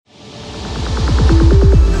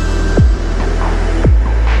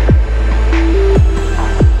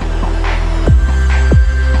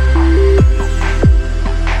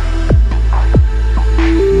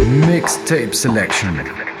Mixtape Selection.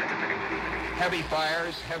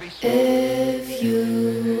 If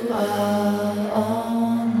you are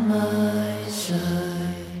on my side,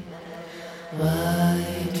 why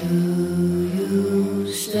do you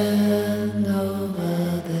stand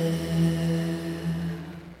over there?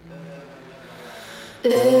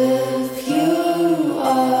 If you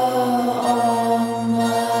are on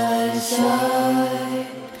my side,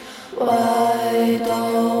 why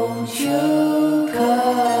don't you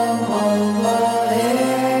come over here?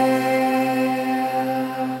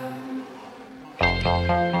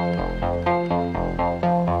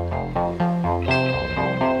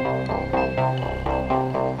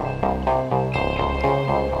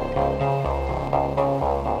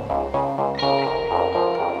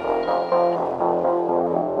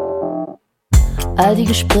 All die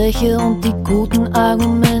Gespräche und die guten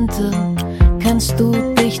Argumente, kannst du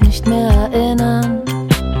dich nicht mehr erinnern?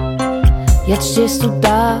 Jetzt stehst du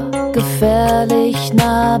da, gefährlich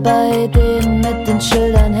nah bei denen mit den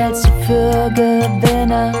Schildern, hältst du für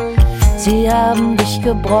Gewinner. Sie haben dich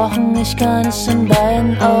gebrochen, ich kann es in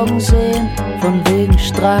deinen Augen sehen. Von wegen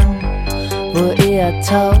Strang, wo er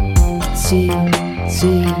taucht, zieh,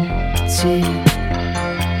 zieh, zieh.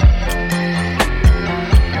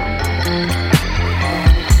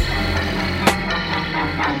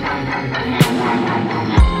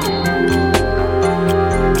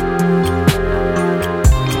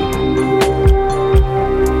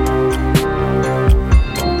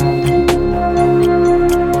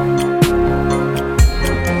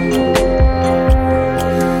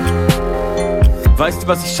 Weißt du,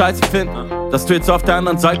 was ich scheiße finde? Dass du jetzt auf der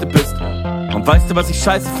anderen Seite bist. Und weißt du, was ich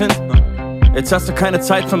scheiße finde? Jetzt hast du keine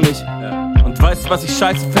Zeit für mich. Und weißt du, was ich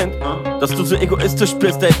scheiße finde? Dass du so egoistisch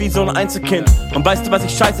bist, ey, wie so ein Einzelkind. Und weißt du, was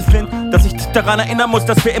ich scheiße finde? Dass ich dich daran erinnern muss,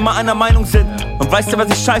 dass wir immer einer Meinung sind. Und weißt du, was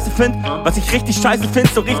ich scheiße finde? Was ich richtig scheiße finde,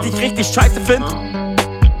 so richtig, richtig scheiße finde?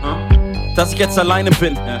 Dass ich jetzt alleine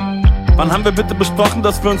bin. Wann haben wir bitte besprochen,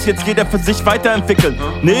 dass wir uns jetzt jeder für sich weiterentwickeln?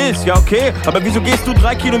 Nee, ist ja okay, aber wieso gehst du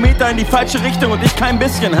 3 Kilometer in die falsche Richtung und ich kein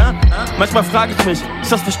bisschen, hä? Manchmal frage ich mich,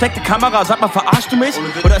 ist das versteckte Kamera? Sag mal, verarschst du mich?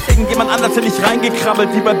 Oder ist irgendjemand anders in dich reingekrabbelt,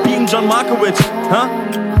 wie bei Bean John Markowitz, hä?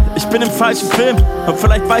 Ich bin im falschen Film und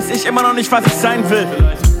vielleicht weiß ich immer noch nicht, was ich sein will.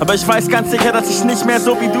 Aber ich weiß ganz sicher, dass ich nicht mehr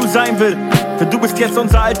so wie du sein will. Denn du bist jetzt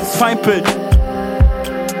unser altes Feindbild.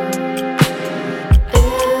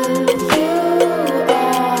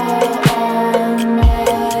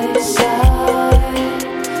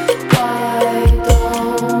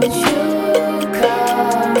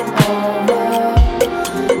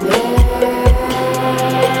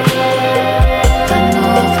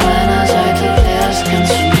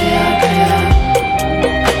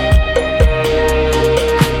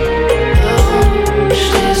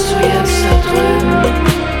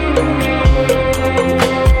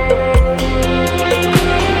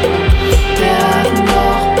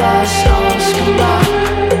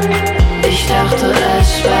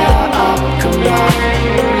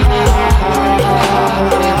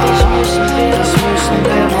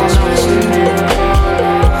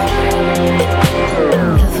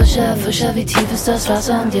 Fischer, wie tief ist das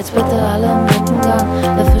Wasser und jetzt bitte alle im Rückengang.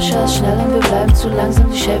 Der Fischer ist schnell und wir bleiben zu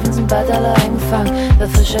langsam, die Schäfchen sind bald alle eingefangen. Der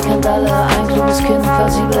Fischer kennt alle, ein kluges Kind,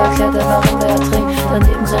 plausibel erklärt er, warum er ertrinkt.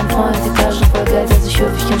 Daneben sein Freund, die Tasche voll Geld, der sich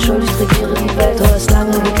höflich entschuldigt, regiere die Welt. Du hast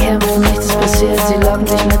lange gekämpft und nichts ist passiert, sie locken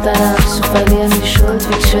dich mit deiner Angst zu verlieren. Die Schuld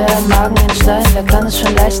wiegt schwer im Magen ein Stein, wer kann es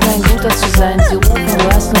schon leisten, ein Guter zu sein? Sie rufen,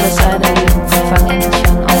 du hast nur das eine Leben, fangen nicht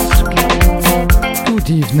an aufzugeben. Good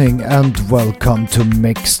evening and welcome to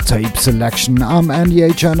Mixtape Selection. I'm Andy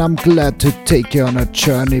H and I'm glad to take you on a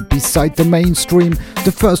journey beside the mainstream.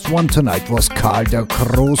 The first one tonight was Karl der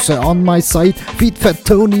Große, On My Side, feat Fat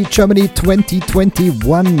Tony, Germany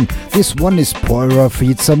 2021. This one is Poira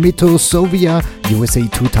feat Samito Sovia, USA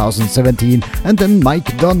 2017. And then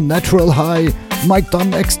Mike Dunn, Natural High, Mike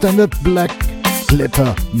Dunn Extended Black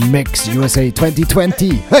Glitter Mix, USA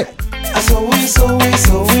 2020. Hey!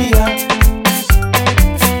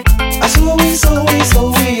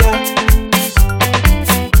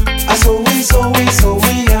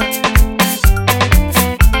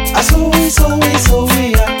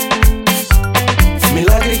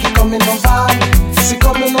 Milagre que come não vale, se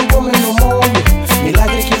come não come no mundo.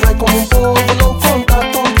 Milagre que vai como povo, não conta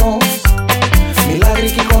tonton. Milagre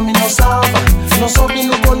que come não salva, não sobe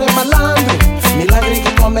no colo é malandro. Milagre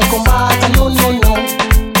que come combata, não, não, não.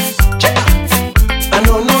 Ah,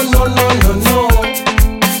 não, não, não, não, não, não.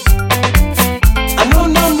 Ah, não.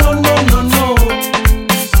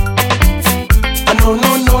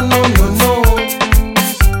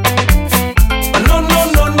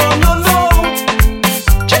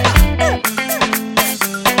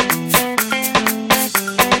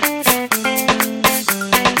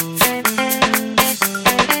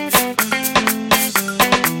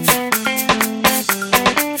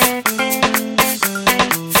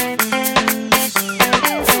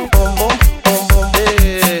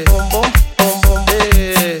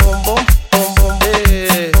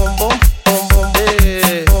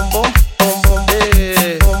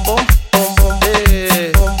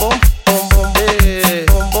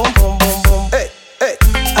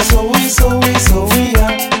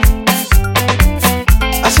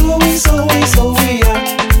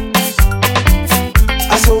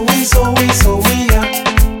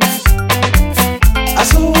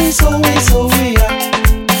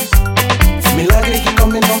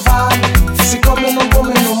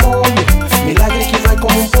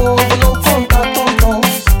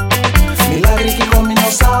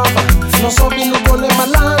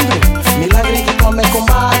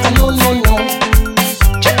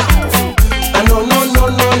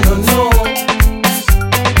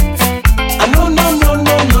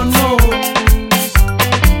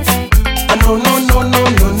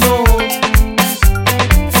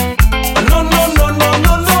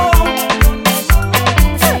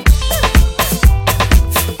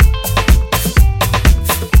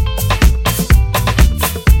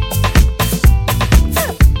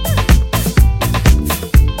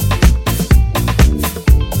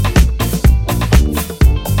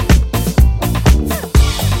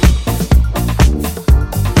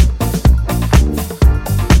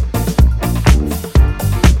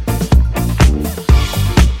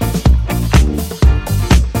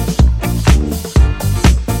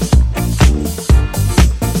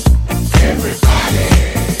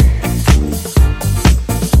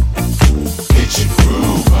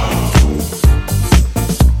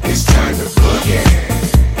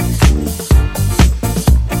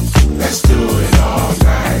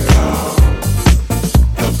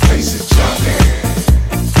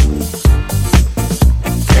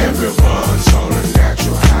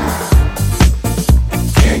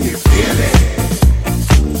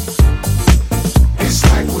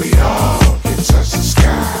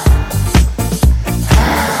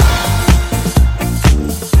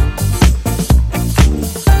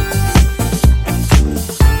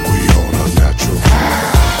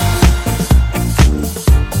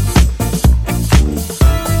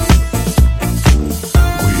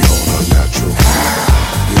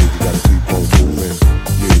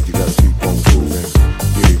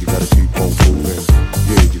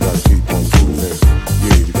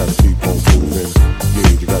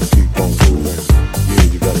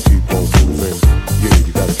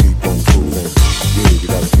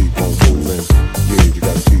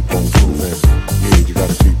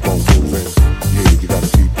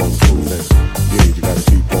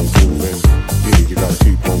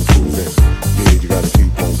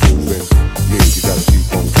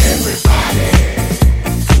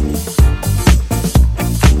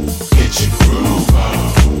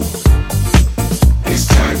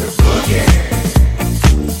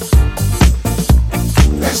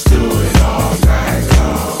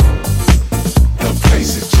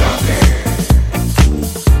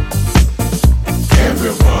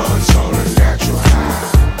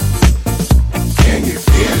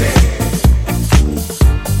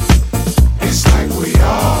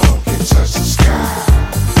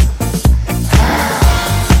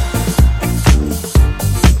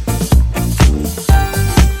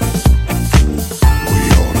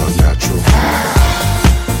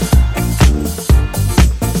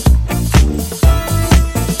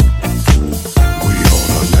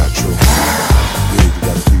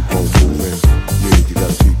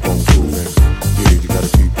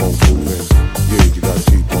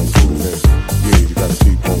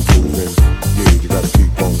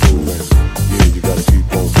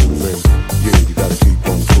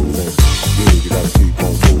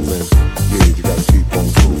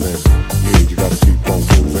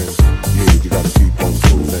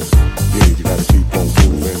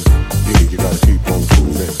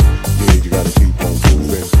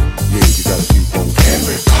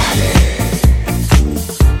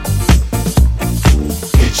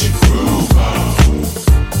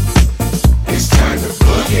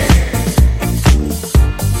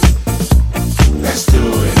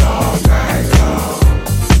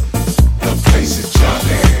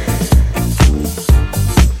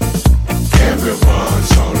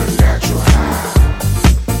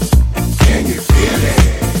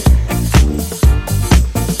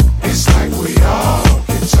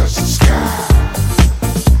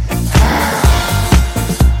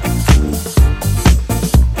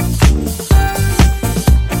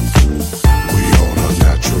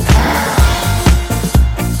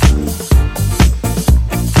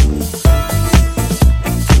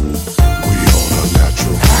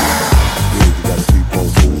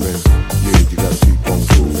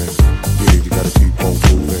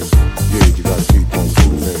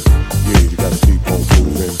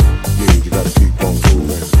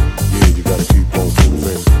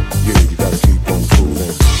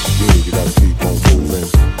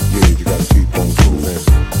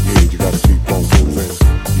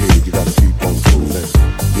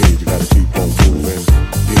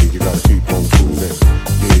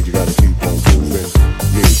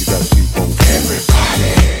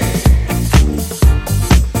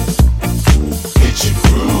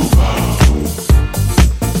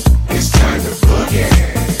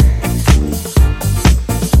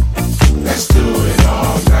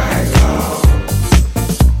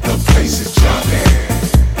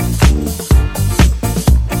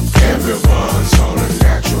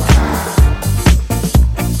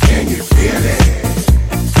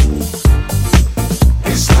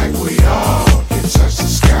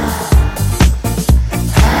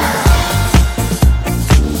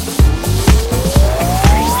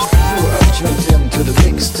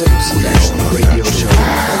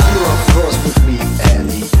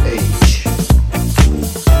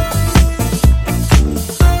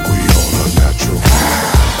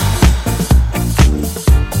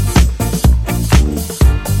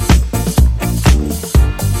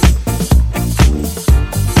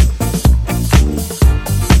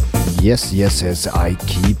 Yes, I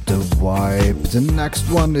keep the vibe. The next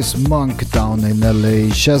one is Monk down in LA,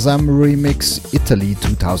 Shazam Remix Italy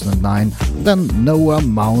 2009, then Noah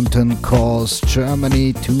Mountain Calls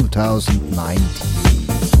Germany 2019.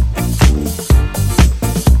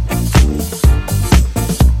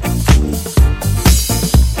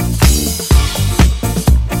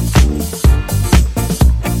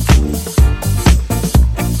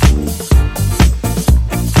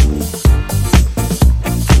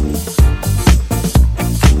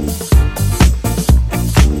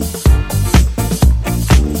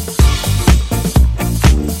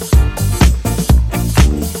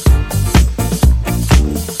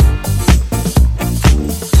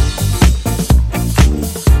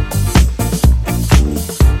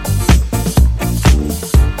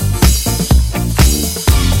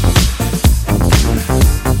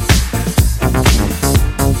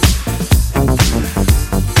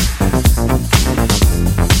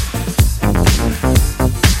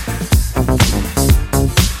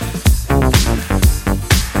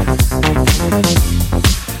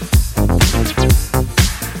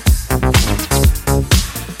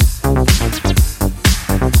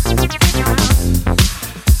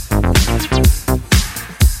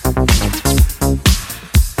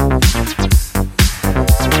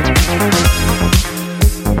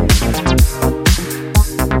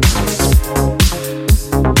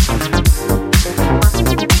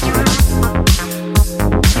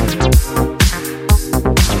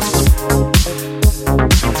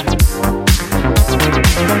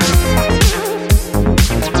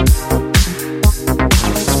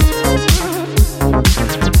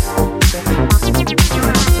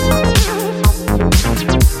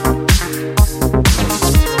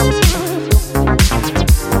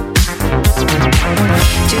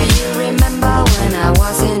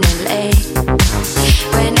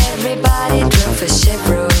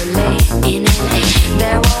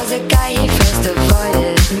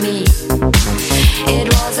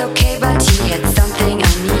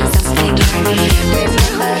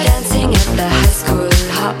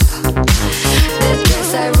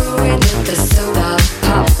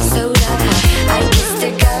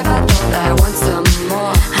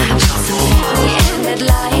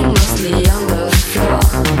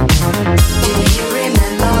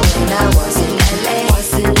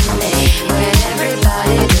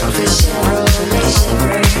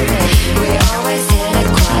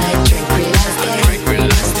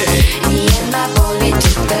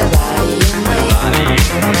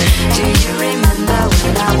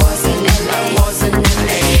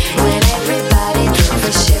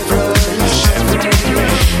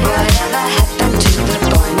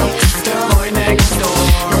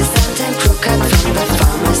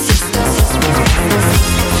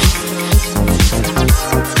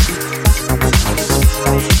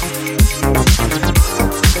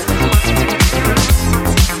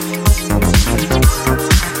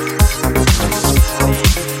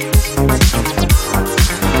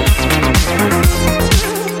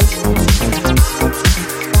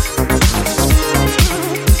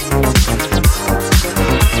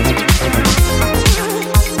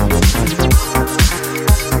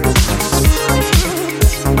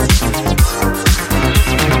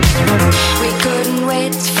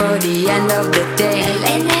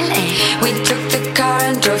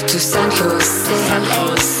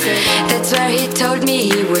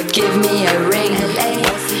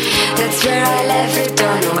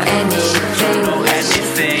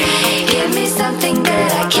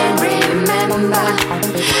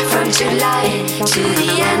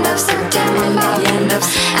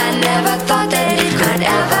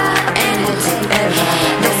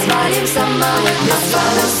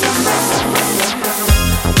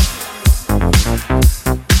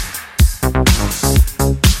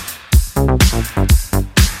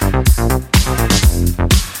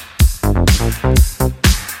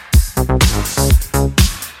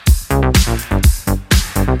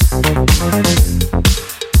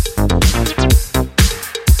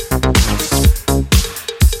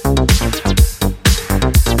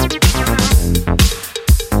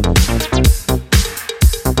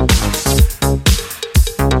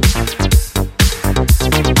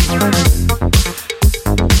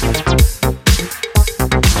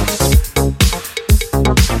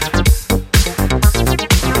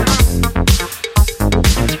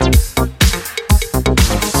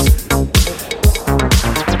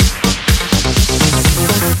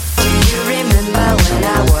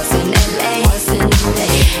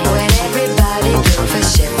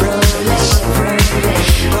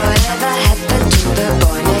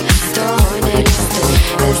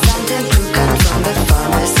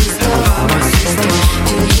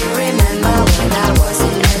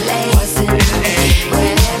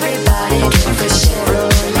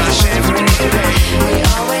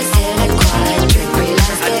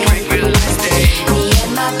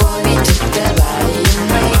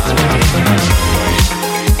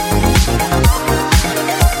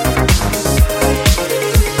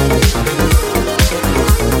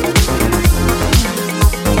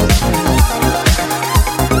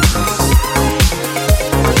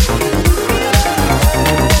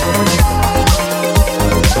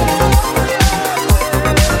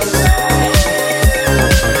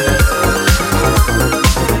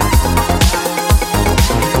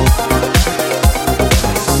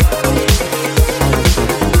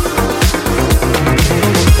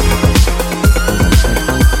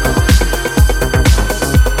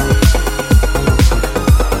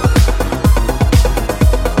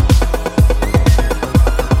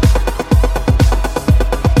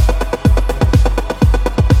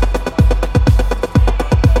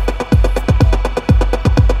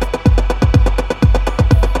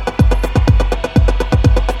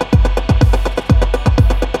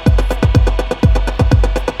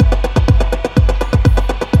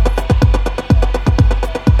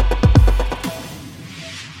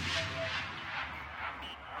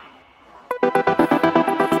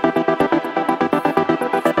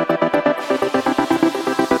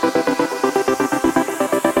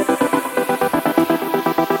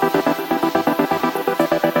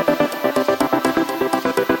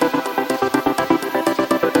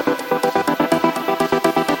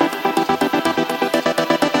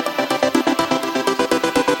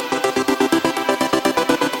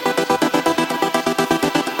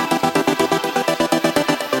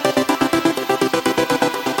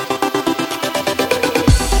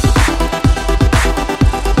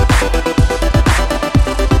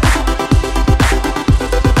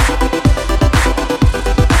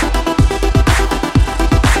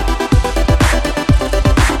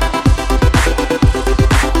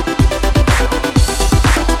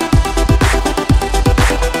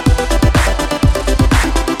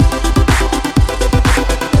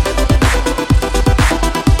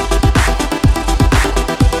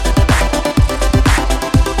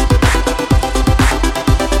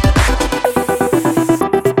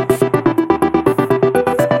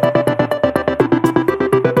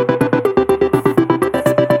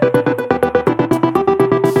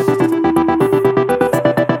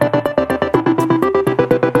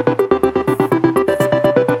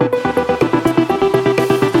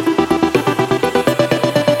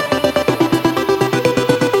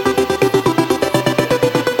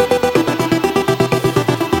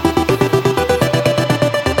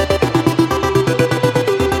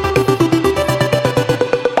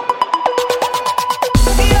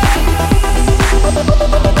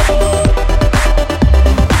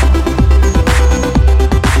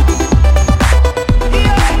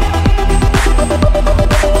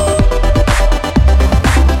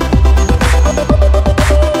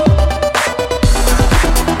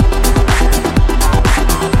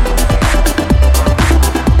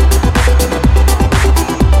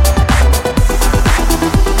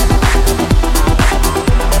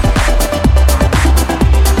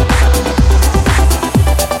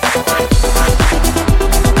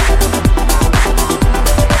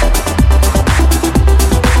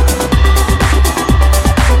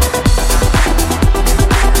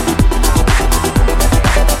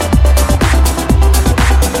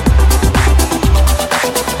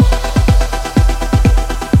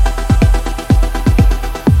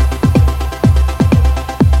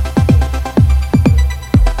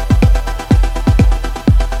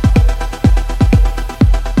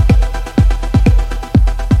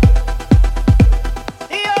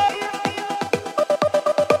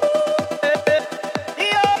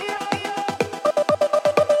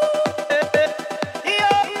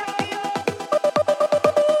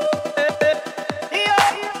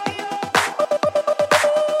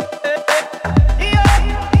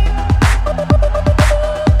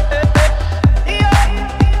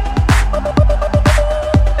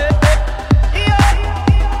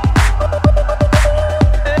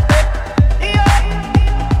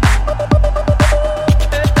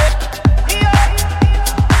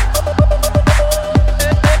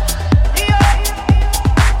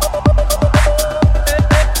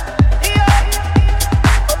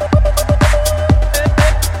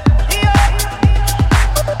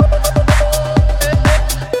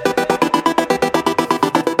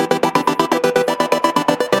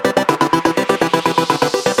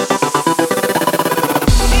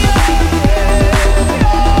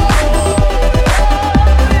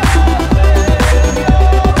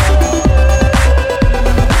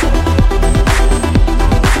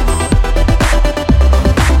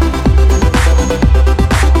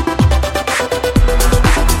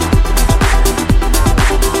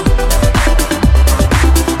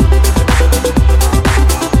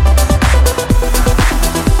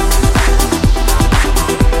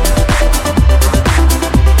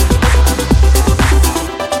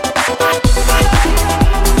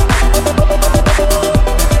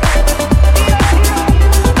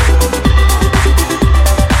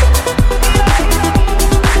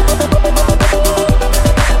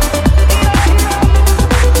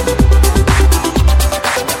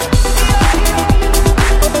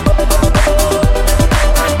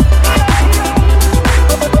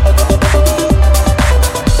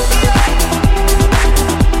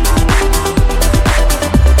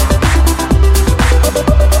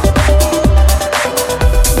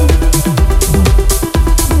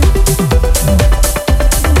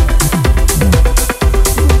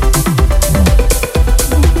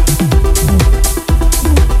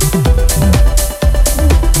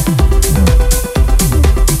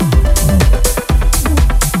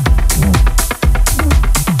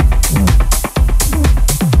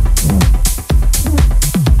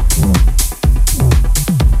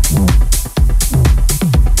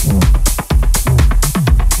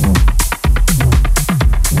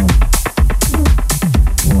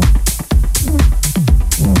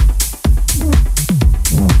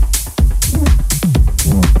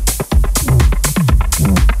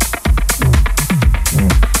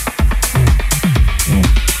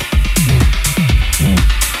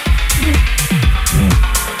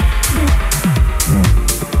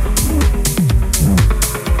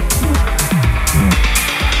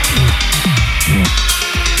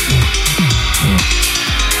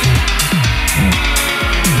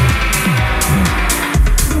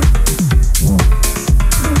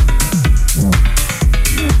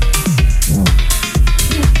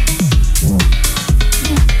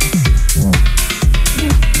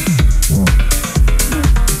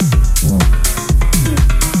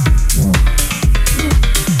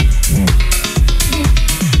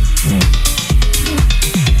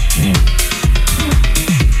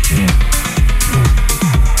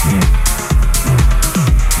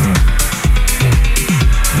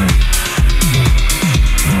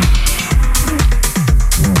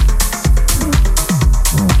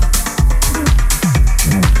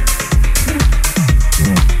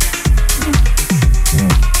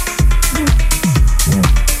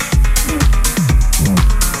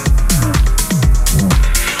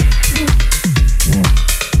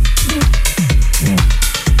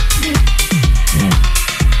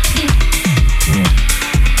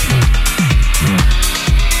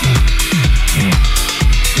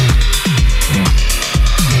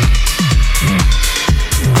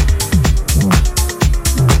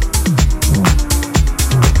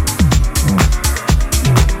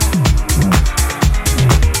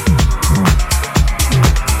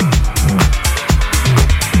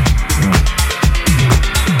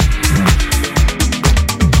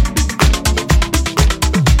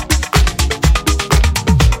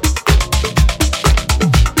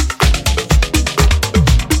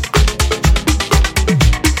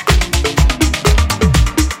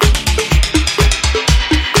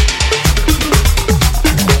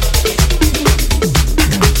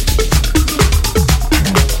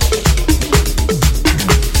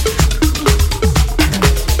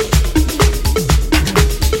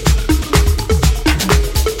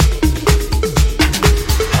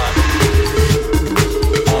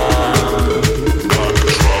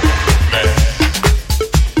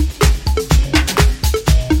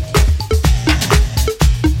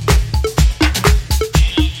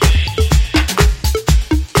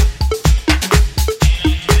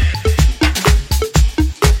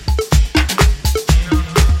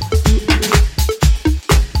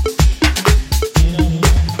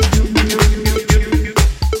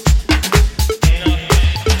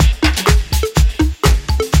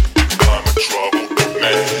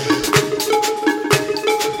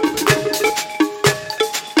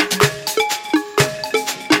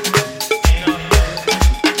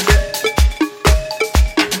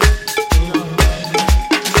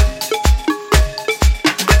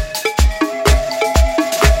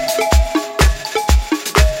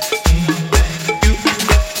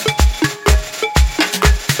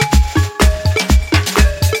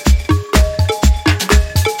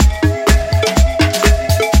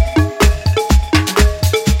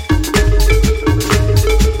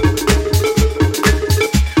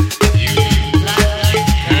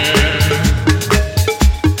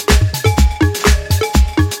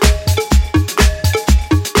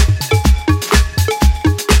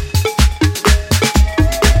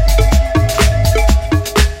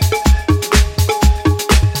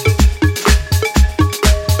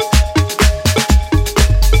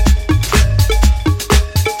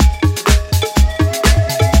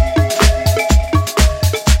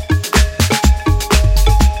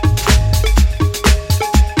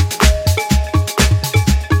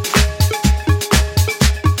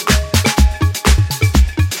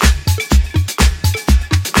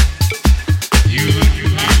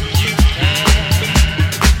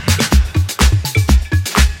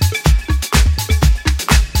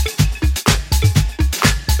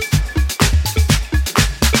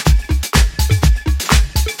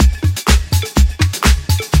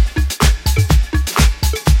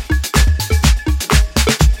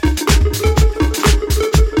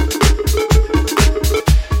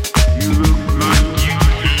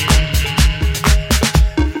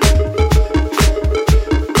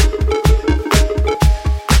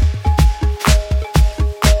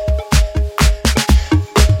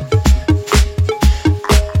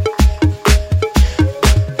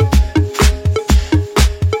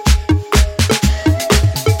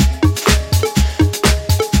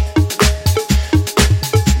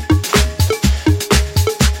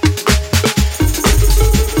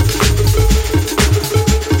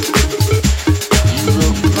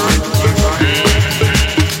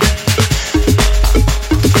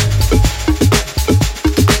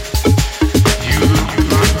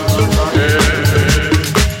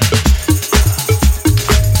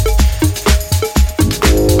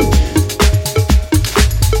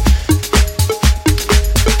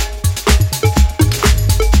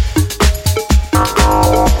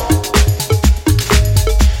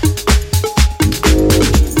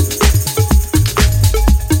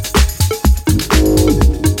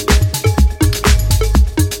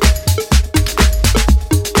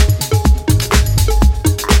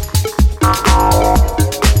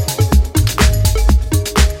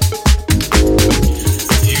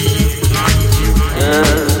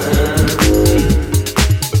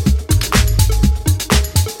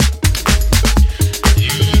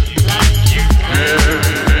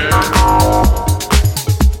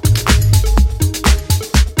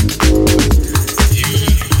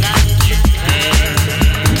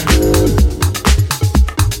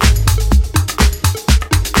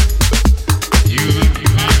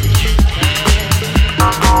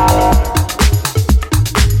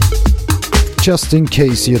 Just in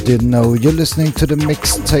case you didn't know, you're listening to the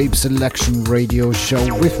Mixtape Selection Radio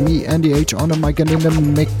Show with me, Andy H, on the mic and in the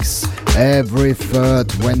mix every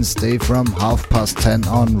third Wednesday from 10:30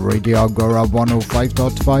 on Radio Agora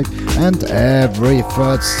 105.5 and every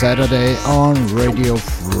third Saturday on Radio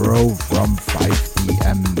Throw from 5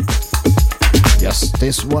 p.m. Yes,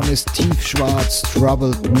 this one is Tief Schwarz,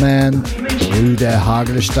 Troubled Man, Rüde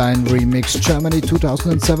Hagelstein Remix, Germany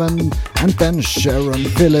 2007, and then Sharon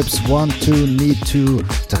Phillips, Want to, Need to,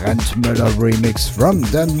 Trent Müller Remix from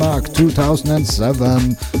Denmark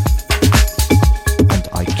 2007. And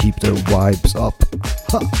I keep the vibes up.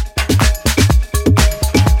 Ha!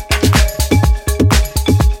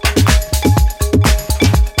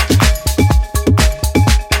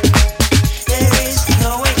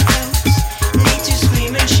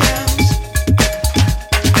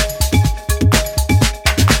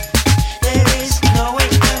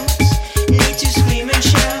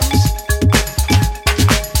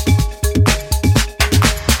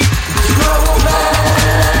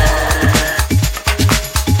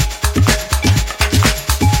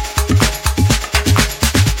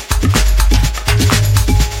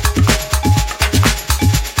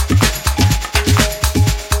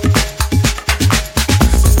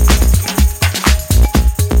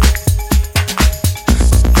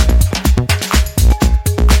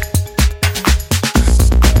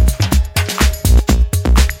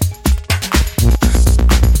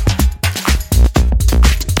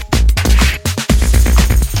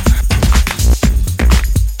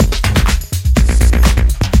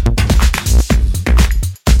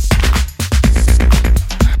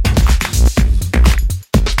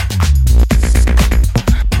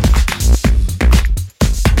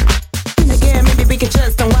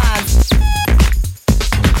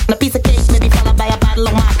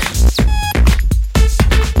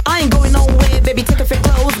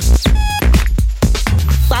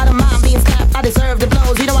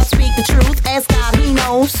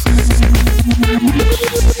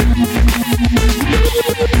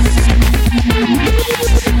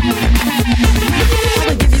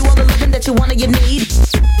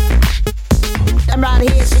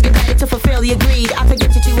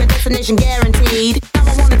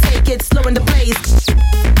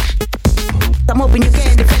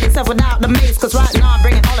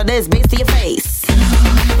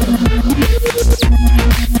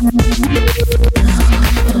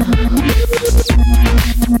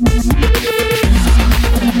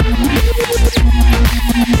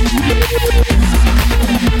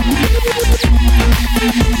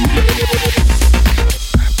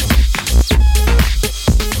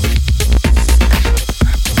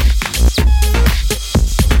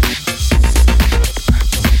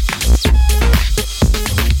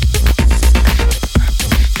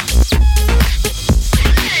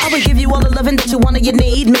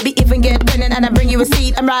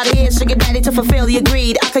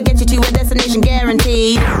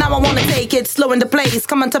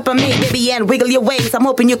 Come on top of me, baby, and wiggle your waist. I'm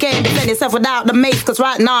hoping you can defend yourself without the mace, cause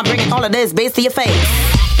right now I'm bringing all of this bass to your face.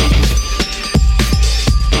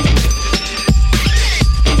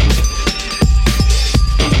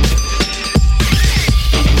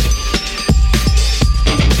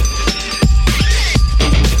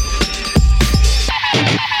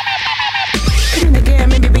 Again,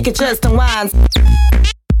 maybe we could just unwind.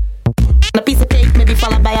 A piece of cake, maybe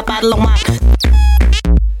followed by a bottle of wine.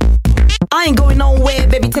 I ain't going nowhere,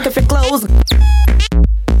 baby, take off your clothes.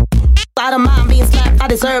 I don't mind being slapped, I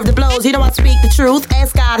deserve the blows. You know I speak the truth,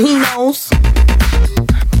 ask God, he knows.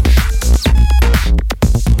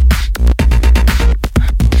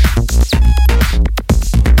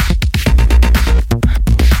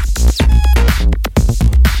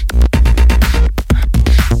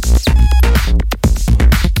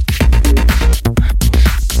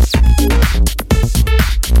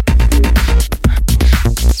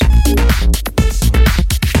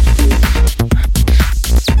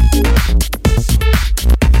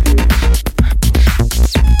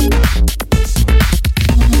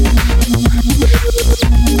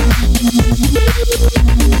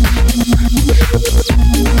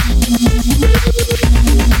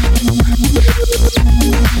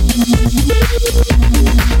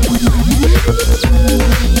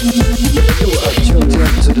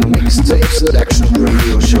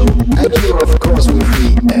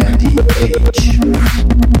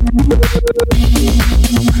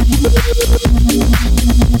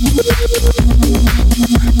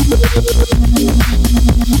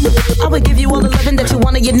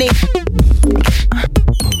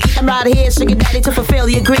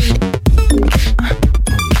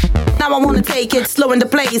 Now I wanna take it slow into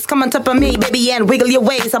place. Come on top of me, baby, and wiggle your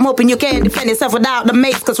waist. I'm hoping you can defend yourself without the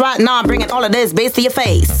mace, cause right now I'm bringing all of this bass to your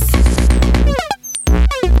face.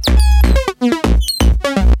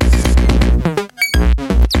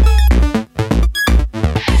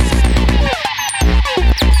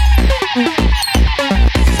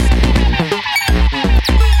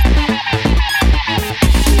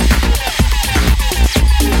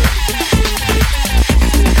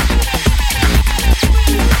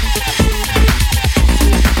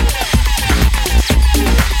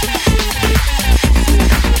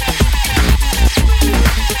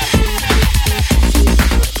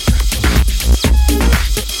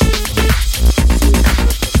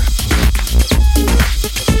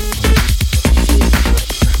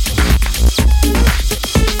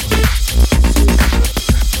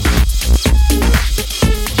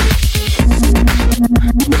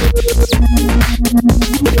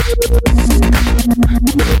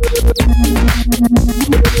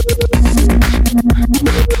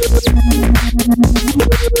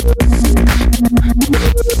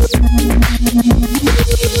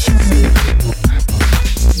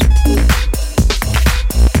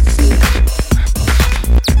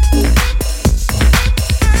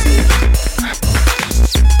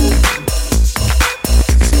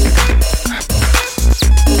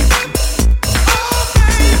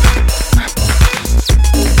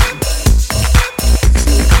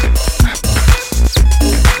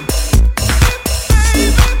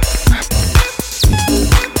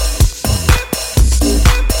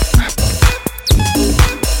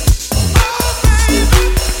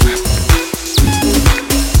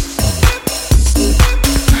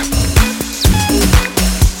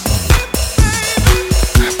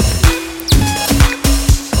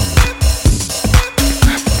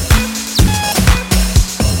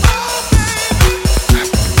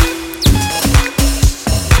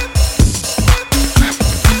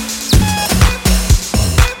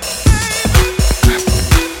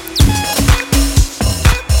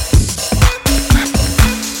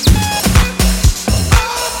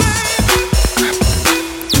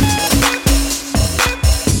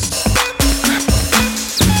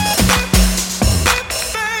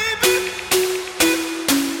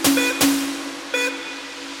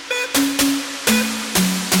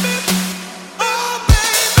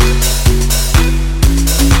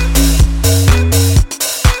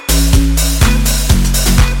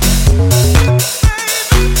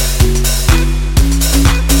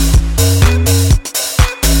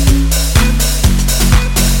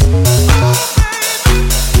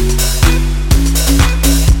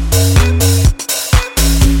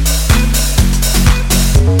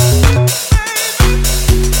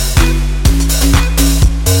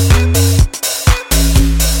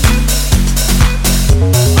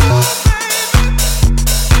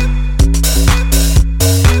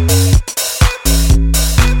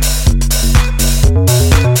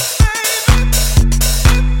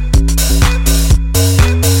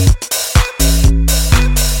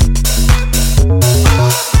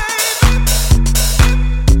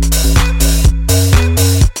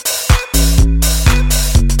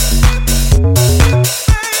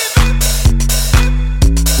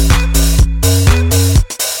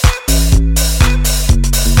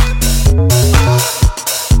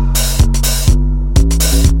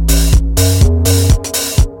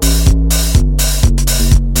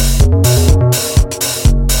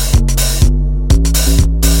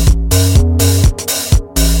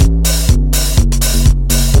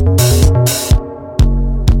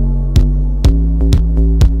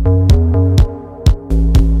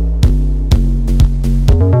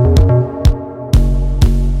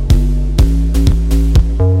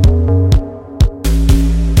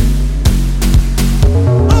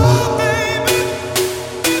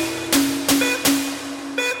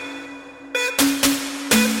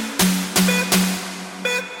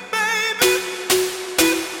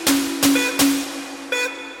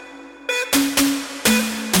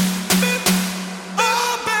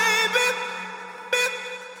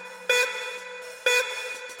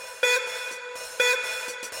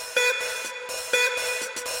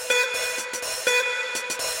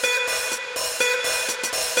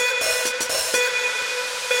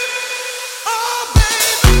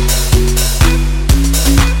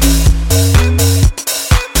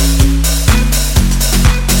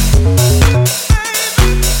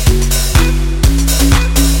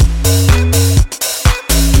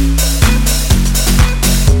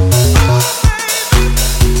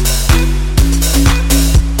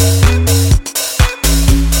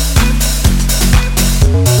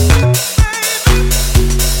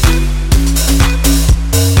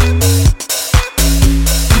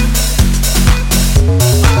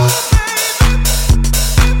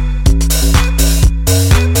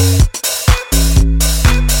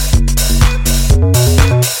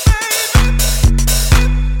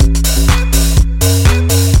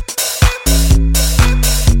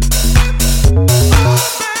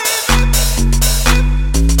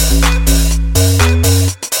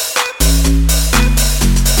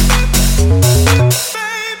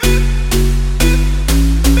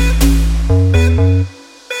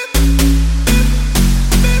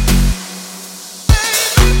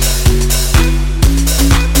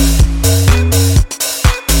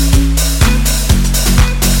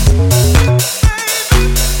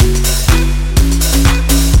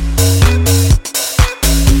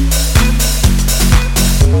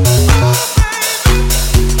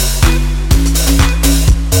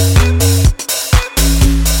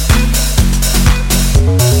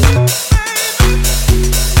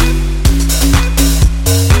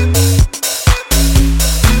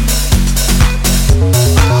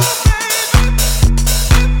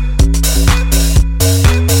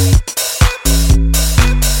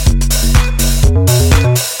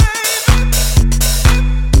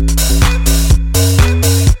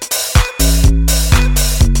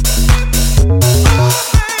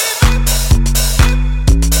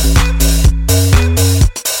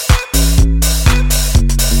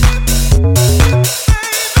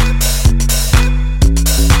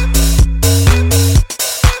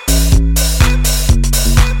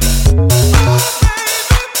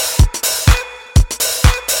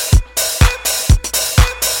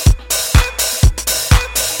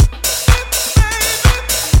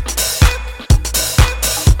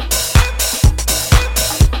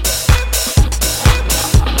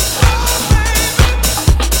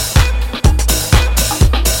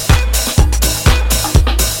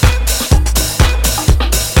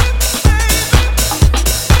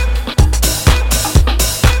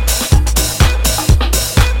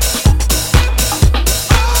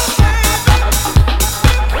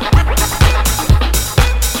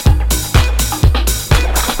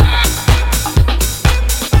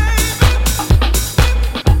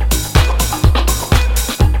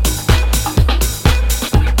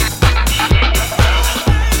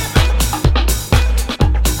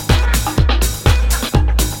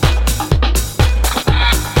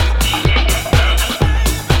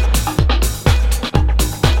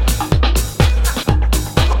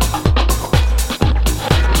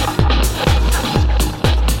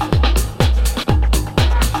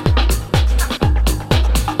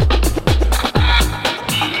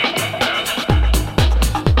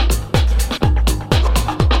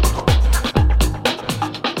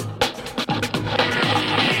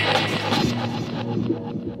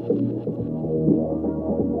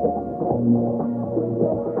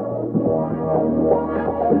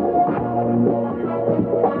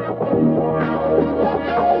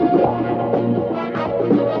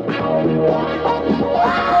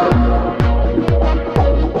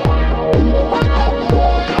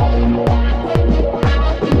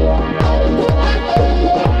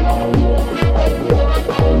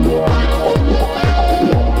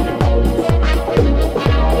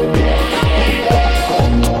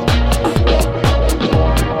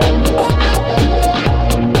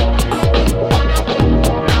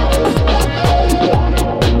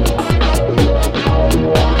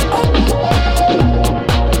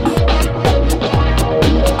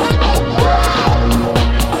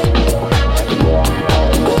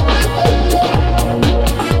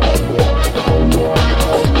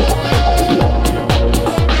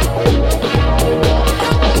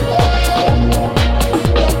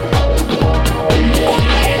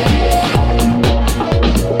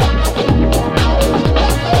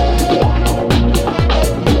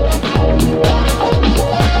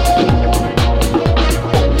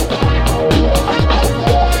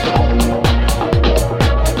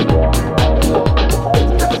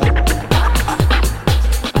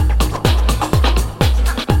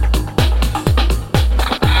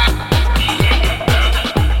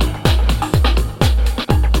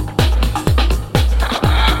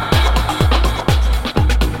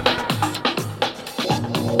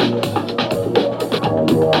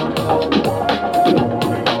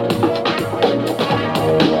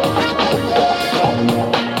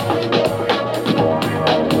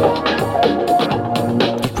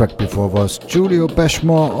 Was Julio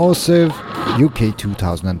Bashmore Osif, UK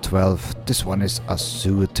 2012. This one is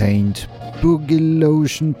Ascertained. Boogie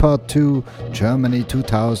Lotion Part 2, Germany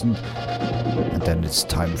 2000. And then it's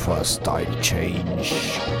time for a style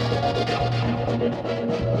change.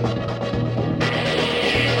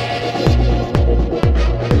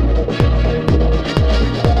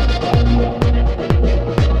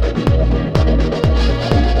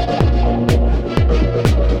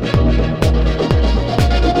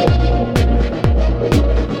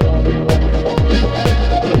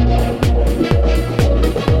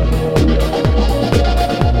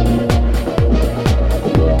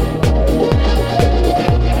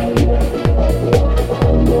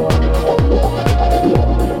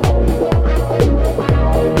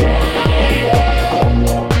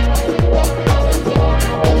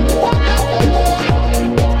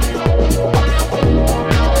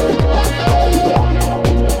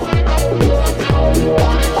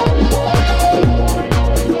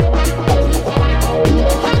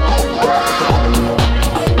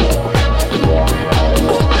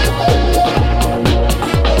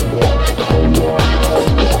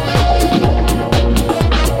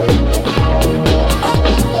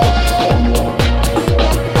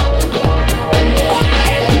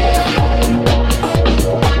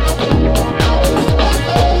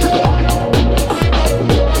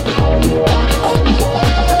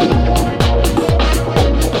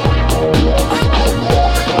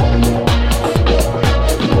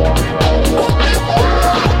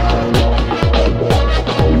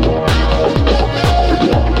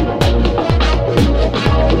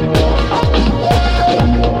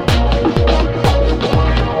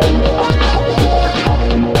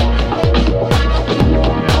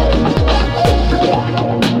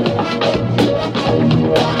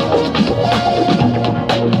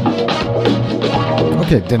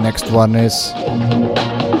 Okay, the next one is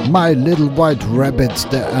My Little White Rabbit,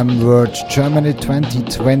 the M-Word, Germany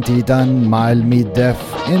 2020, dann Mile Me Deaf,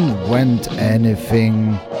 Invent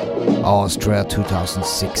Anything, Austria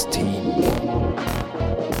 2016.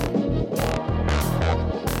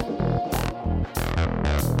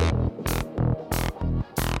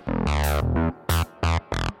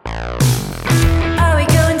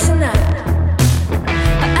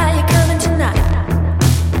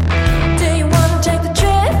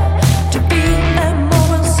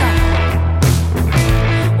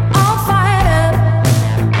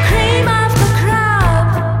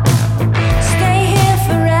 Stay here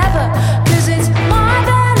forever, 'cause it's more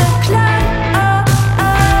than a club.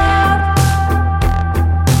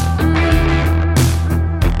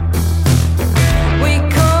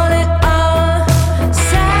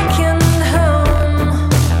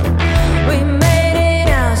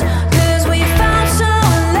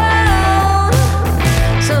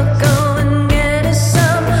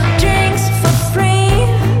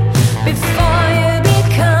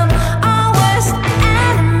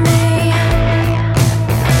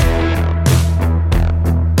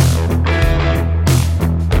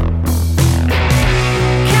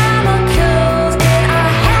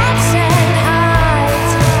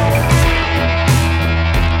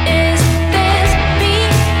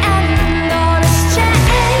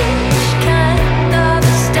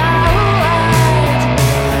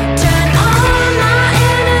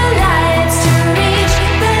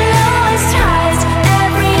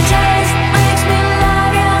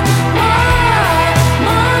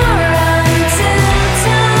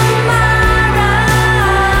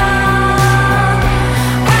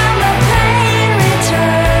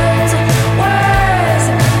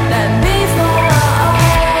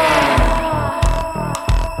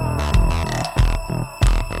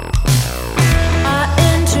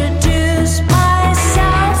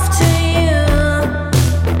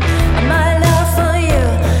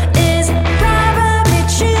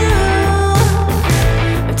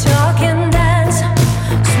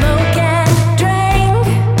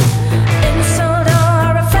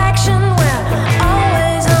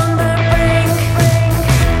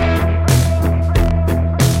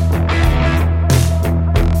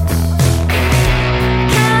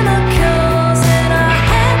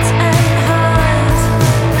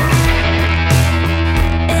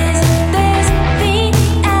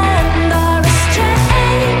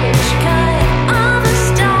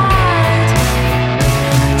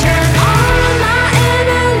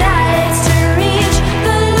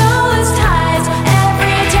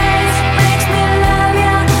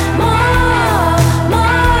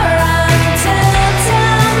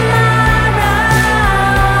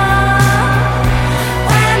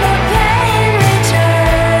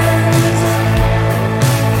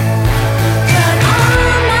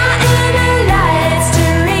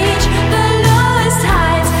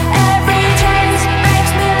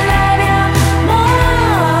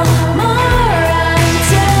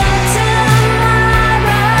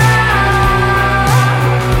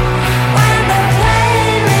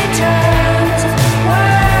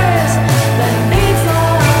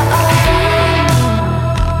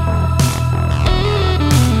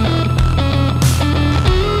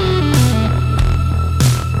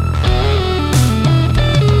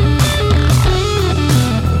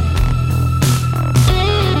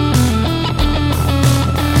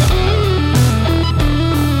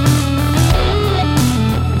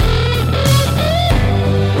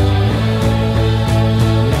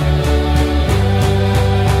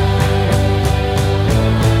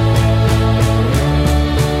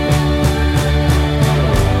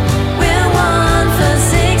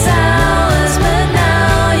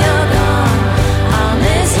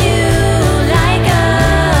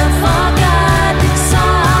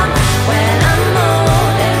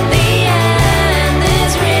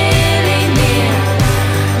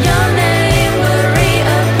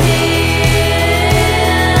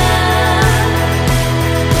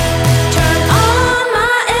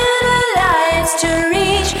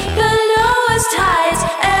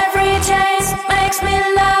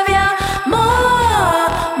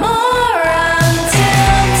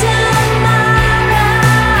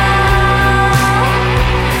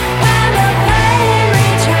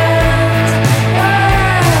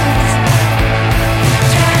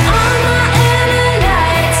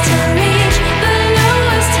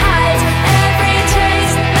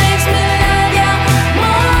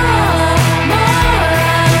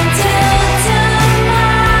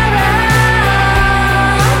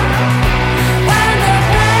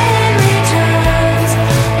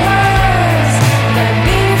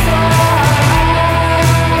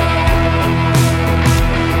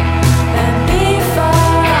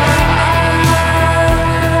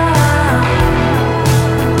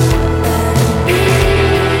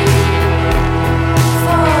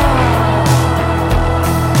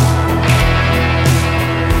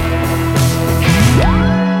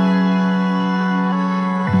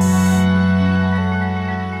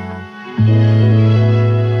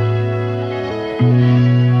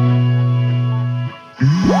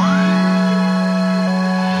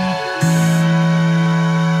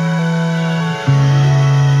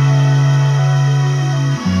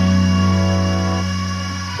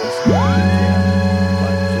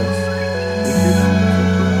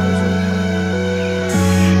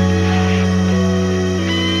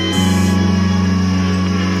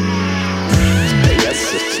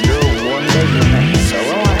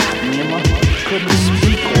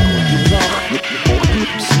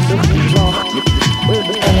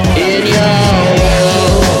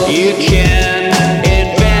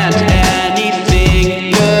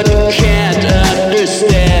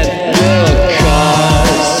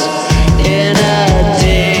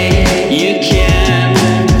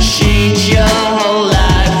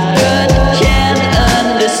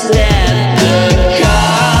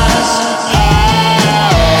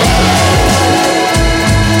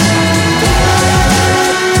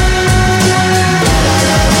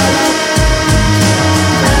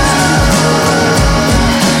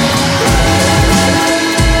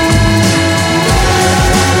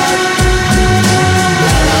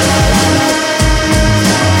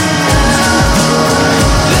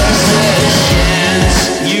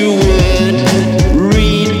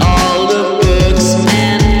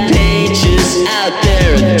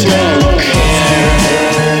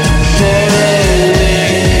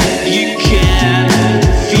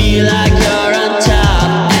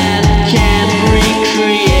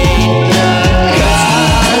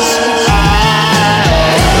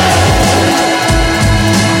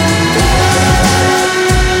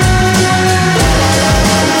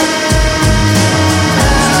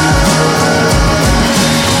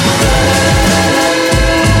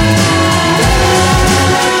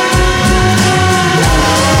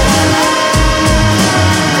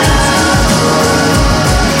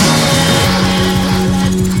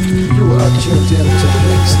 tuned in to the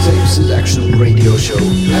Mixtape Selection radio show.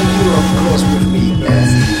 And you're of course with me,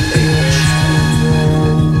 Andy H.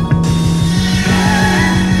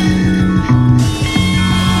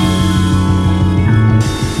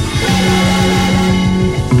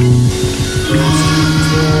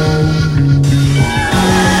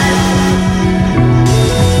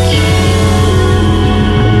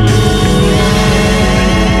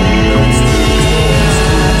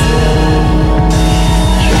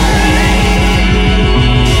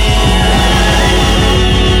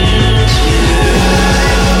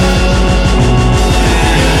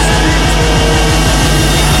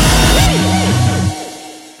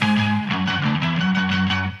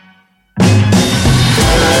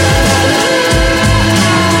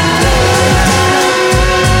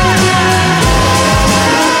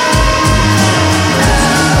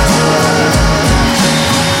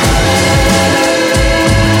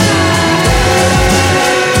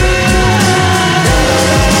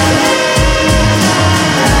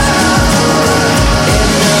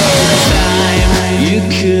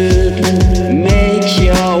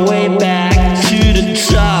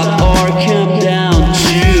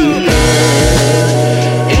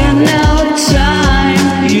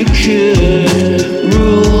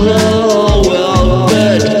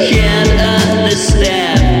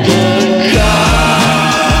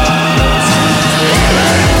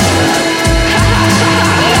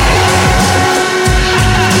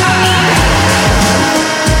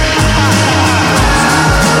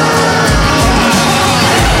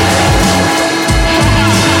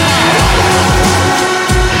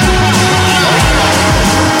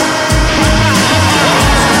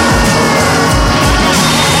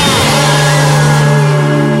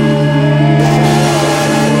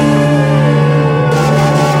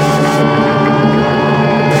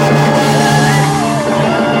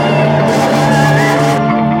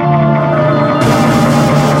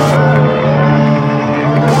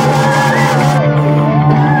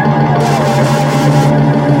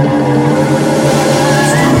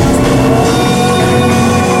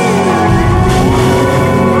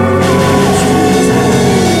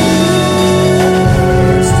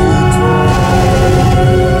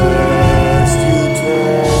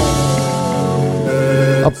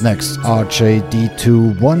 Next,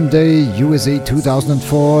 RJD2 One Day, USA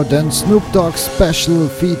 2004, then Snoop Dogg Special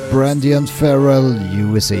feat Brandy and Pharrell,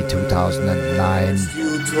 USA 2009.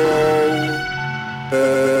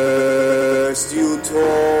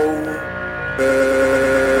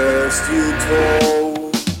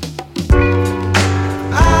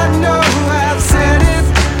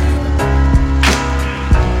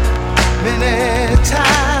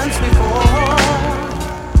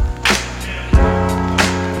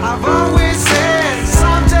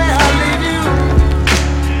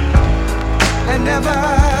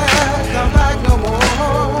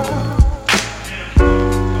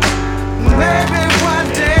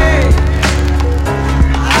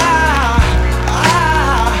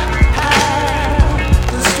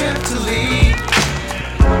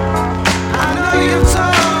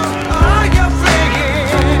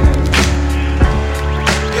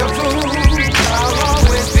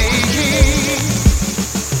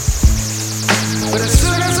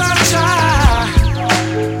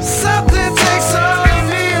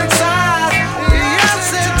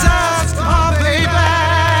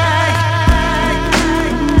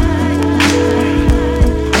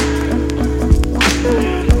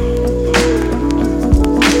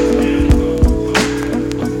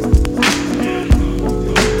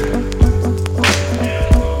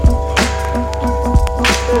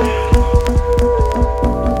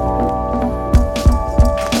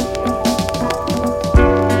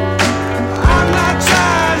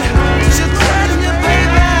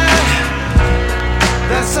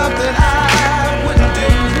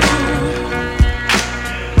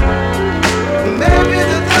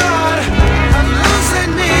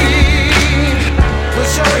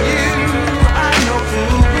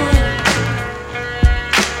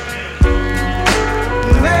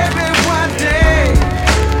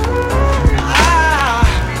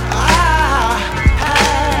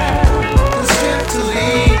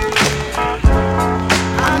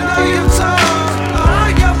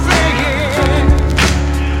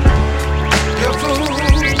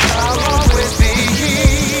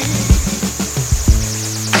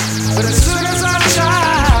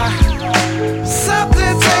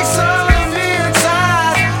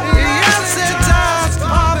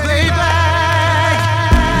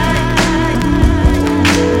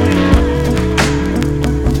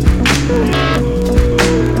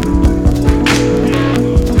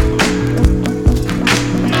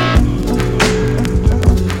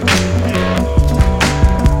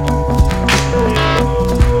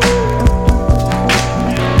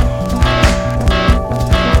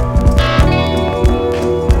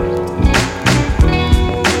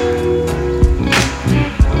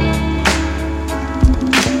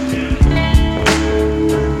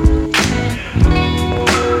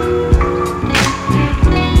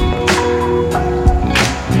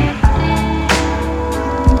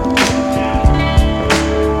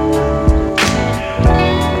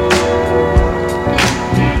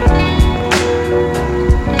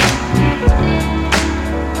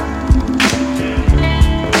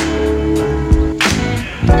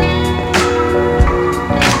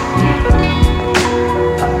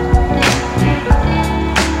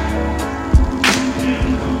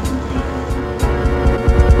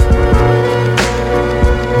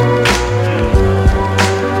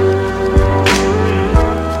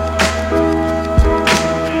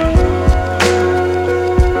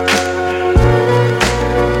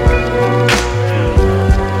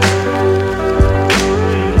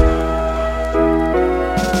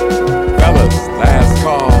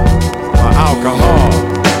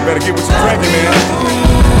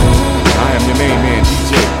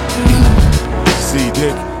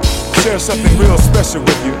 something real special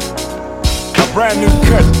with you. A brand new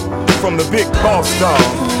cut from the Big Boss Dog,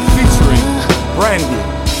 featuring Brandy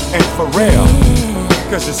and Pharrell.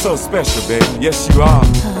 Cause you're so special, baby. Yes, you are.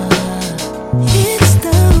 It's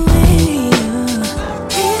the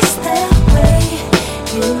way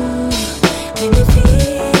you make me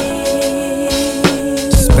feel.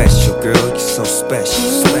 Special girl, you're so special,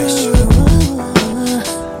 special.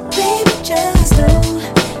 Baby, just don't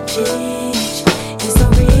change. It's so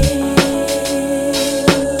real.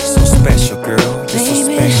 So special, girl, you're so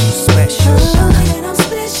special, special. And I'm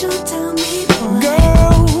special, tell me why.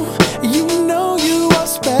 Girl, you know you are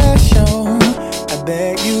special. I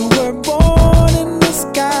bet you were born in the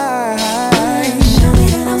sky.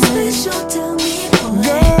 And I'm special, tell me why.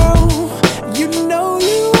 Girl, you know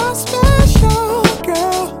you are special,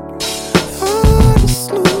 girl. I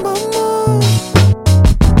just lose my mind.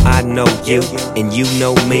 I know you, and you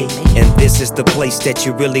know me, and this is the place that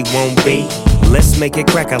you really won't be. Let's make it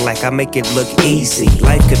cracker like I make it look easy.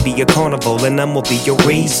 Life could be a carnival, and I'ma be your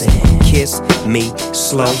reason. Kiss me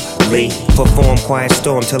slowly, perform quiet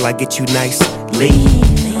storm till I get you nicely.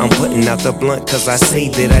 I'm putting out the blunt cause I see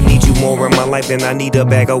that I need you more in my life than I need a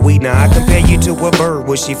bag of weed. Now I compare you to a bird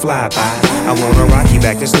when she fly by. I wanna rock you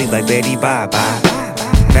back to sleep like Betty Bye-Bye.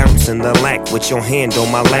 Bouncing the lack with your hand on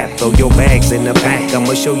my lap. Throw your bags in the back,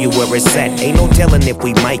 I'ma show you where it's at. Ain't no telling if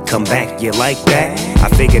we might come back. You like that? I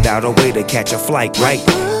figured out a way to catch a flight right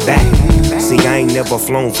back. See, I ain't never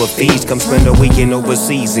flown for fees. Come spend a weekend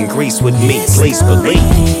overseas in Greece with me, please believe.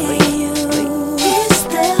 It's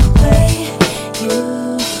the way you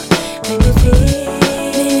make me feel.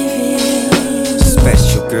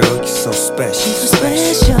 Special girl, you're so special,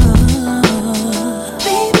 special.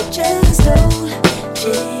 Baby, just don't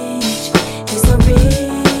change. It's so real.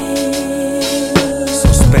 So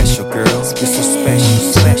special, girl, you're so special,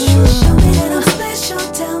 special. Show me that I'm special.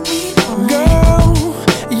 Tell me why. Girl,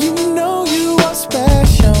 you know you are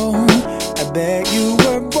special. I bet you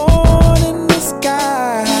were born in the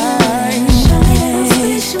sky. Show me that I'm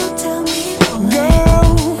special. Tell me why.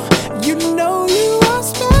 Girl, you know you are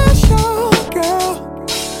special, girl.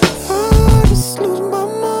 I just lose my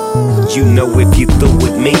mind. You know if you through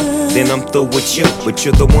with me, then I'm through with you. But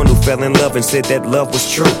you're the one who fell in love and said that love was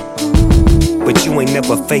true. But you ain't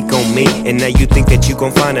never fake on me, and now you think that you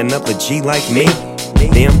gon' find another G like me.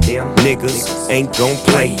 Them niggas ain't gon'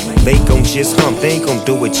 play. They gon' just hump, they ain't gon'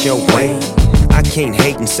 do it your way. I can't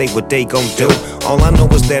hate and say what they gon' do. All I know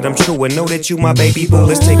is that I'm true and know that you my baby boo.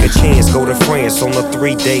 Let's take a chance, go to France on a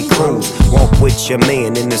 3-day cruise. Walk with your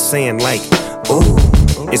man in the sand like, ooh.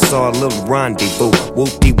 It's our little rendezvous,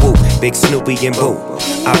 whoop-de-whoop, Big Snoopy and Boo.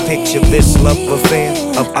 I picture this love affair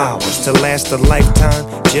of ours to last a lifetime,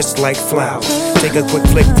 just like flowers. Take a quick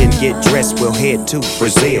flick, then get dressed, we'll head to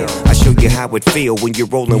Brazil. I show you how it feel when you're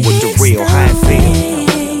rolling with the real, how it feel.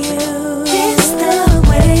 It's the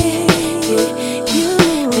way you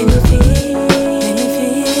make me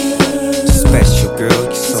feel. Special girl,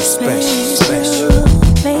 you're so special, special.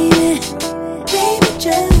 Baby,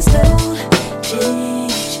 just don't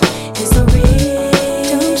change. It's so real.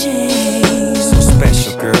 Don't change. So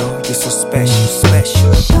special girl, you're so special,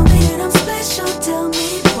 special. Show me that I'm special. Tell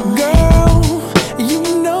me why. Girl, you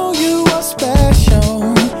know you are special.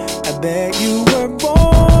 I bet you were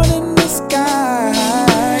born in the sky.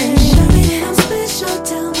 Show me that I'm special.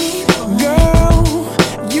 Tell me why. Girl,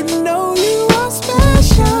 you know you are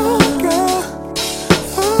special, girl.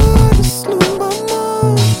 I just lose my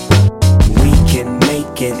mind. We can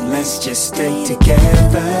make it, let's just stay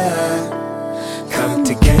together. Come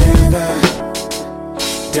together,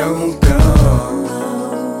 don't go.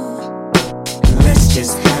 Let's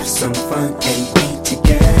just have some fun and be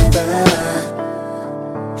together.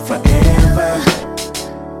 Forever,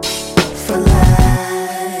 for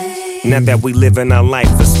life. Now that we live in our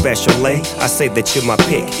life a special way, I say that you're my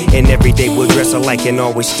pick. And every day we'll dress alike and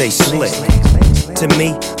always stay slick. To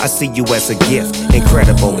me, I see you as a gift.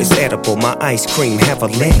 Incredible, it's edible, my ice cream, have a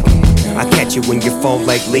lick. I catch you when you fall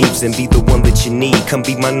like leaves and be the one that you need. Come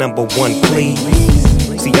be my number one, please.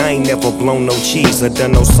 See, I ain't never blown no cheese or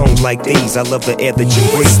done no songs like these. I love the air that you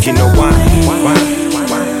breathe, you know why?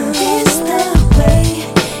 It's the way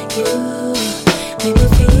you make me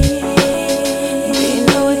feel. You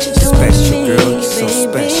know what you're doing Special to me, girl, you're so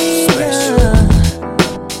special, special.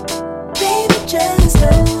 Baby, just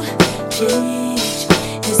don't change.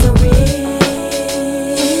 It's so real.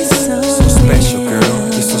 It's so Special girl,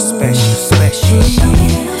 you're so special, special. Show me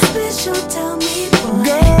that I'm special. Tell me why.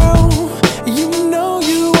 Girl, you know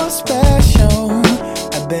you are special.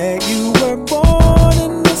 I bet you were born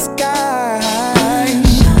in the sky.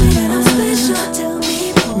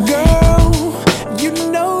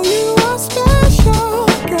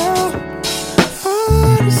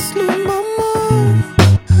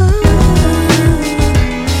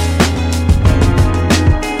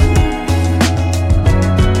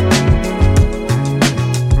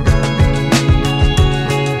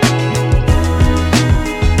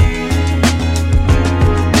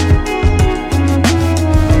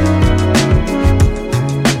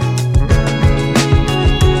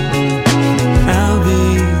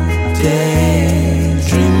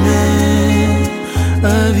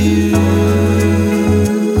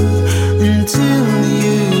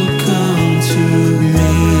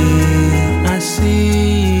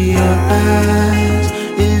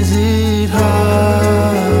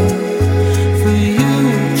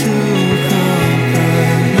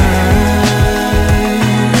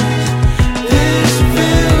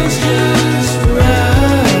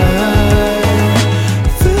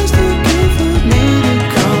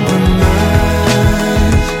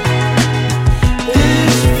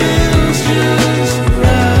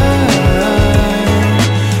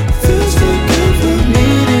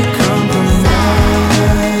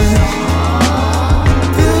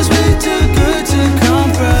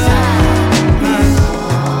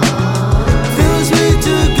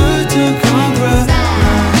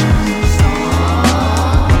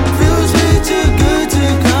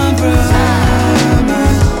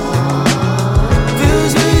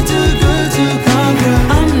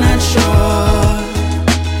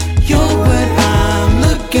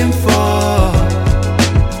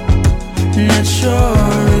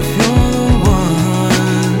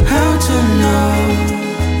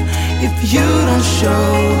 If you don't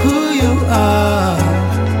show who you are,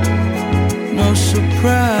 no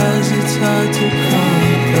surprise, it's hard to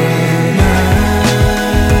compromise.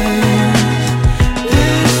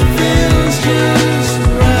 This feels just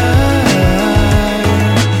right.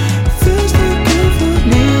 Feels too good for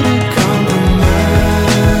me to compromise.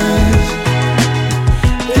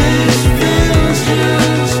 This feels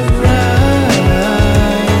just right.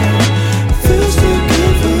 Feels too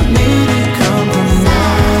good for me to compromise.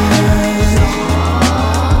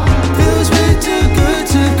 Feels way too good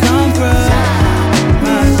to compromise.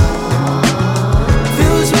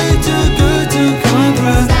 Feels way too good to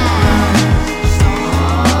compromise.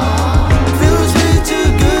 Feels way too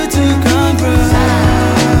good to compromise.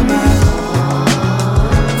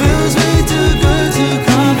 Feels way too good to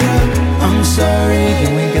compromise. I'm sorry,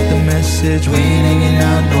 can we get the message? We ain't hanging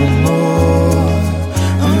out no more.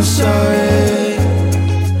 I'm sorry,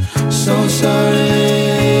 so sorry.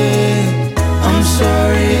 I'm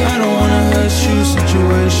sorry, I don't wanna hurt you.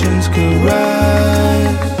 Situations could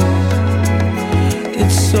rise.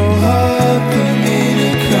 It's so hard for me to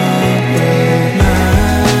compromise.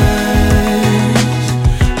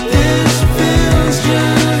 This feels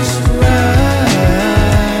just right.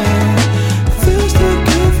 Feels too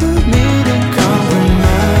good for me to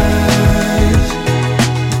compromise.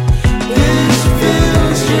 This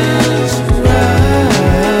feels just right.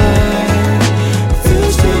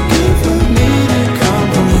 Feels too good for me to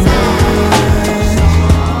compromise.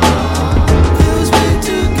 Feels way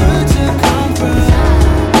too good to compromise.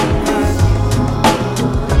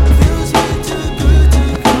 Feels way too good to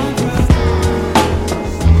compromise.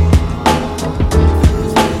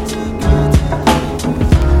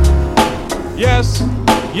 Yes,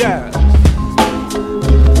 yes.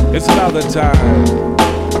 It's another time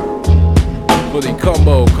for the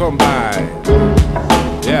combo combine.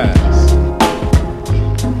 Yes.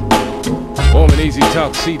 Warm and easy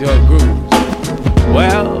tuxedo grooves.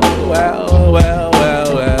 Well.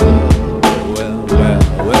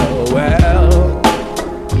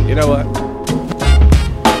 You know what?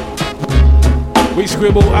 We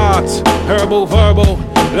scribble art, herbal, verbal,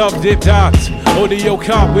 love dip dots. Audio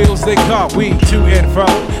cartwheels, they cartweed to and fro.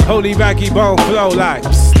 Holy raggy bone flow like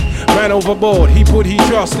psst. Ran overboard, he put he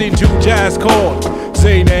trust into jazz chord.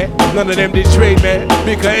 Say that, none of them did trade, man.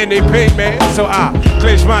 Bigger and they paid, man. So I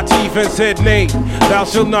clenched my teeth and said, nay, thou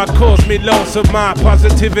shalt not cause me loss of my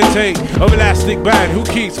positivity. Of elastic band who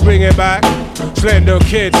keeps bringing back. Slender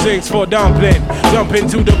kid sings for dumpling. Jump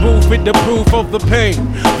into the booth with the proof of the pain.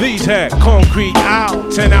 These had concrete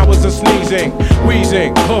out, 10 hours of sneezing,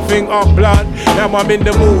 wheezing, coughing up blood. Now I'm in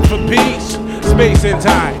the mood for peace, space and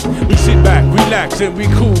time. We sit back, relax, and we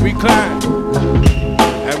cool, recline.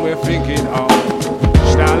 And we're thinking of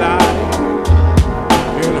Starlight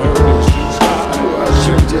in her distant sky.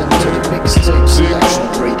 Tuned in to the Mixtape Selection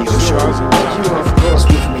Radio Show. And you are, of course,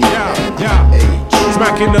 with me,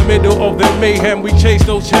 Smack in the middle of the mayhem, we chase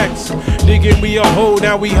those checks. Digging we a hole,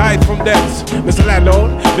 now we hide from debts. Mr.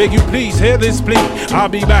 Landlord, beg you please hear this plea. I'll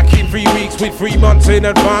be back in 3 weeks with 3 months in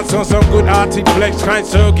advance on some good arty flex. Kind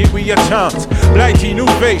sir, give we a chance. Blighty new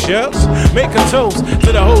facials, make a toast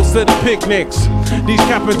to the host of the picnics. These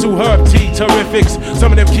capital herb tea terrifics,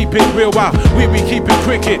 some of them keep it real wild, we keep it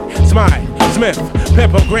cricket. Smile, Smith,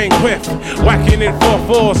 pepper grain quiff, whacking it for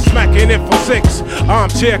 4, smacking it for 6.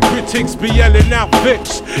 Armchair critics be yelling out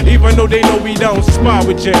fix, even though they know we don't spar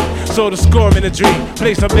with Jim. So the score in a dream,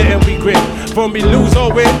 place a bit and we grit. From we lose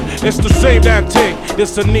or win, it's the same damn thing.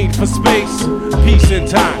 Just a need for space, peace and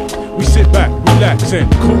time. We sit back, relax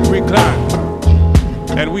and cool recline,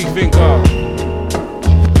 and we think of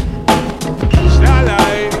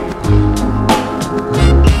Starlight,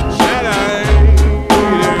 Starlight,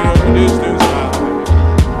 distance high,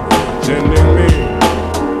 sending me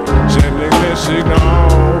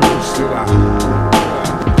signals to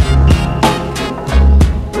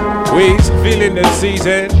We's feeling the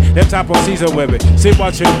season, them type of season where we sit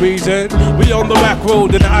watching reason. We on the back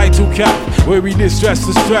road in the I2 cap, where we distress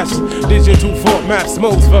the stress. Digital formats,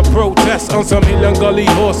 modes for protest on some hill and gully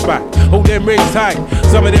horseback. Hold them rings tight,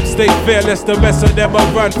 some of them stay fearless, the rest of them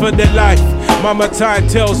will run for their life. Mama time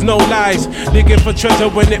tells no lies, digging for treasure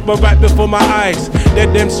when it were right before my eyes.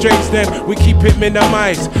 Dead them straits, then we keep it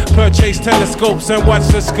minimized. Purchase telescopes and watch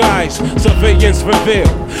the skies. Surveillance reveal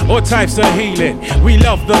all types of healing. We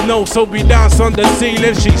love the no, so we dance on the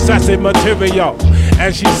ceiling. She sassy material,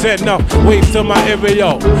 and she said no, waves to my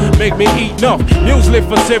area. Make me eat no, usually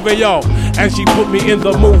for cereal. And she put me in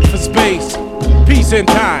the mood for space, peace and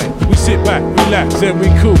time. We sit back, relax, and we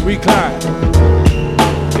cool, recline.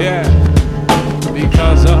 Yeah,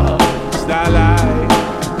 because of Starlight.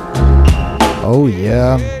 Oh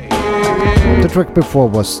yeah. The track before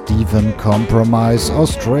was Stephen Compromise,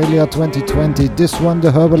 Australia 2020. This one,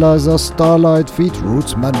 The Herbalizer, Starlight feat.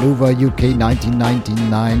 Roots Maneuver, UK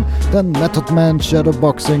 1999. Then Method Man,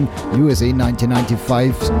 Shadowboxing, USA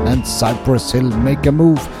 1995. And Cypress Hill, Make a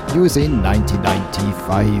Move, USA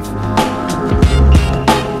 1995.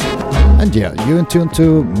 And yeah, you're in tune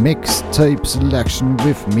to Mixtape Selection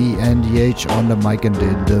with me, Andy H, on the mic and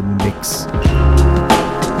in the mix.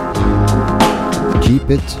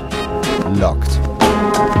 Keep it locked.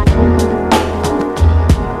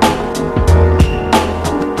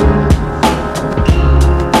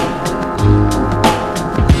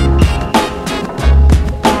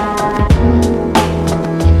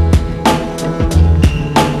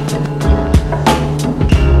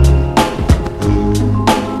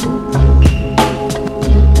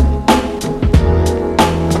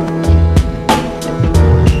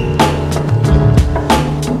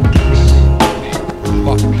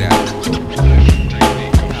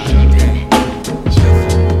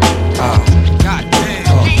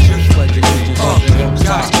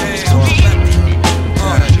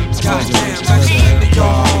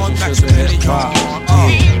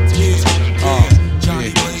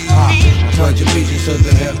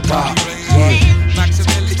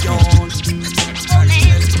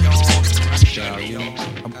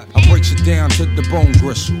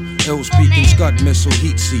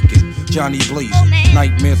 Johnny blazing,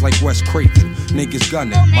 nightmares like Wes Craven. Niggas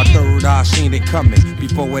gunning, my third eye seen it coming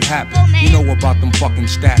before it happened. You know about them fucking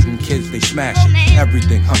statin kids, they smashing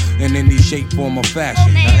everything, in any shape, form, or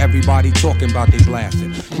fashion. Now everybody talking about they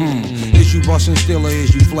blasting. Is you busting still or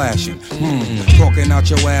is you flashing? Talking out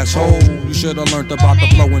your asshole. You should've learned about the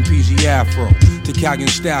flowing PZ Afro. Italian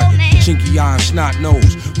stallion, chinky eye and snot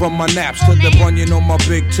nose. From my naps to the bunion on my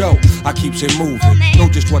big toe, I keeps it moving. Know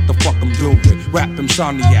just what the fuck I'm doing. Rap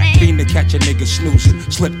insomniac, fiend to catch a nigga snoozing.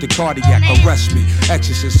 Slip the cardiac, arrest me.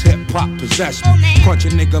 Exorcist hip hop possess me. Crunch a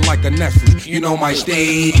nigga like a Nestle. You know my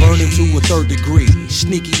stage, burning to a third degree.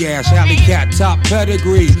 Sneaky ass alley cat, top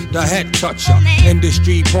pedigree. The head toucher,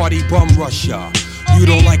 industry party bum rusher. You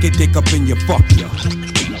don't like it, dick up in your fuck ya.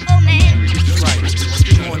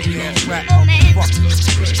 Rap, motherfucker.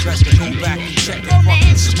 Better go back and check your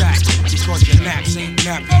fucking stack. Because your naps ain't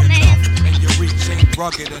nappy enough. And your reach ain't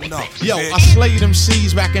rugged enough. Yo, I slayed them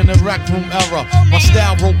C's back in the rec room era. My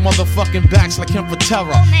style broke motherfucking backs like him for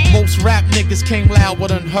terror. Most rap niggas came loud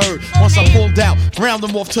but unheard. Once I pulled out, round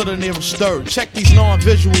them off to the nearest third. Check these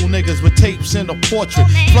non-visual niggas with tapes in a portrait.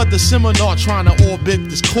 Flood the seminar trying to orbit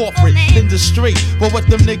this corporate industry. But what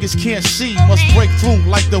them niggas can't see must break through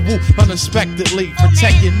like the woo unexpectedly.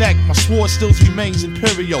 Protect your neck, my sword still remains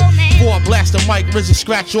imperial. Before I blast the mic, RZA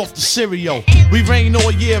scratch off the cereal. We rain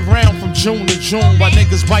all year round from June to June. While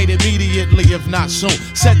niggas bite immediately, if not soon.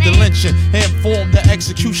 Set the lynching and inform the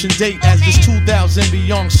execution date. As this 2000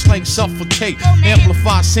 beyond slang suffocate.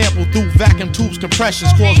 Amplify sample through vacuum tubes,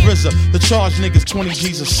 compressions. Cause RZA, the charge niggas 20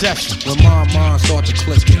 G's a session. When my mind starts to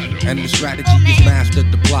clicking and the strategy is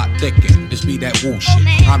mastered, the plot thicken. This be that woo shit.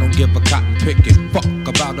 I don't give a cotton picking. Fuck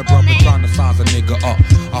about a brother trying to size a nigga up.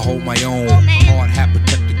 I hold my own, hard hat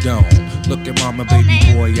protect the dome. Look at mama, baby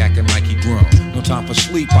boy acting like he grown. No time for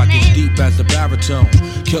sleep, I get deep as a baritone.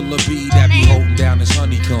 Killer bee that be holding down his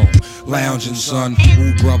honeycomb. Lounging son,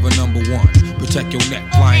 woo brother number one. Protect your neck,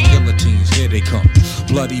 flying guillotines, here they come.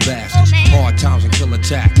 Bloody bastards, hard times and killer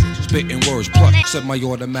tactics. Spitting words plus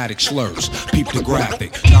semi-automatic slurs. Peep the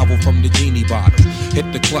graphic, novel from the genie bottle.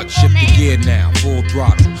 Hit the clutch, shift the gear now, full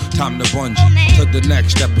throttle. Time to bungee, to the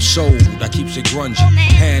next episode. I keeps it grungy,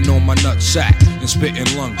 hand on my nut sack and spitting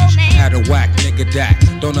lunges. Had a whack nigga that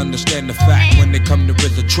don't understand the fact. When they come to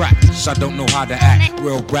RZA tracks, I don't know how to act.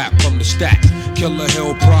 Real rap from the stack. Killer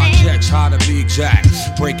Hill projects, how to be exact.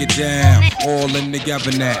 Break it down, all in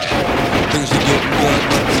together now. Things are getting good,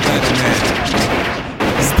 but it's better now.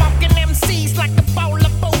 Smoking MCs like a bowl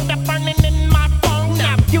of food, I'm burning in my phone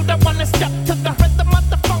now. You don't wanna step to the rhythm of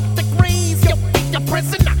the funk degrees. You'll be a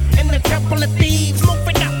prisoner in the temple of thieves.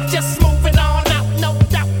 Moving up, just move it on out, no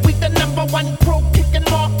doubt. We the number one crew, kicking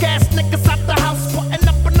mark ass niggas out the house, putting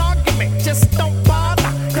up an argument. Just don't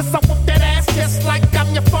bother, cause I whoop that ass just like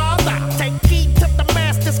I'm your father. Take heed to the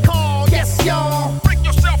master's call, yes y'all. Bring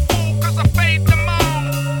yourself fool, cause I fade them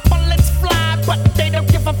all. Bullets fly, but they don't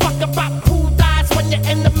give a fuck about who dies when you're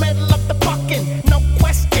in the middle of the fucking. No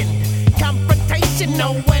question, confrontation,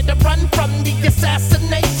 nowhere to run from the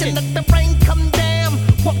assassination. Let the rain come down,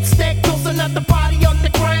 whoops, there goes another body on the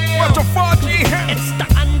ground. It's the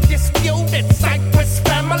undisputed Cypress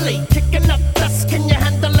family. Kicking up dust, can you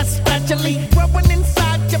handle us gradually? Growing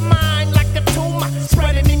inside your mind like a tumor,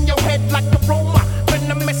 spreading in your head like a rumor.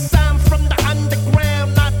 Venomous sounds from the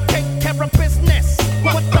underground, I take care.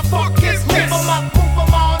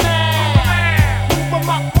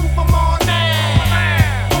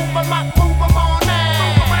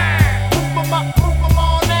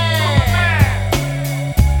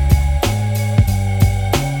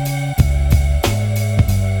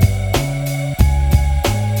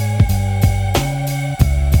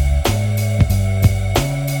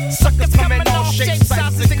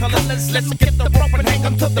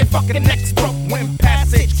 broke when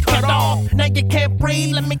passage cut off. Now you can't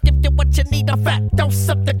breathe. Let me give you what you need, a fat dose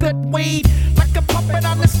of the good weed. Like a puppet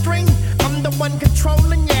on the string, I'm the one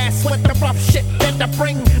controlling your ass with the rough shit that I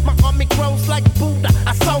bring. My army grows like Buddha,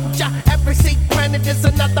 a soldier. Every seat planet is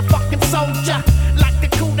another fucking soldier. Like a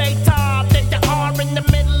coup d'etat, there you are in the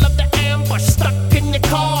middle of the ambush, stuck in your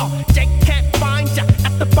car. Jake can't find ya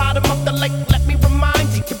at the bottom of the lake. Let me remind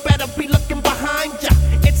you, you better be looking behind ya.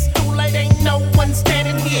 It's too late, ain't no one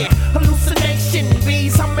standing here. Hallucination,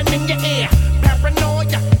 bees humming in your ear.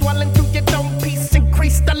 Paranoia, dwelling through your dome piece.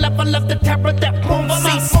 Increase the level of the terror that won't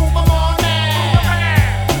cease. Move 'em on there.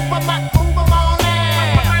 Move 'em up, move 'em on there.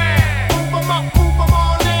 Move 'em up, move 'em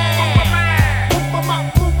on there. Move 'em up,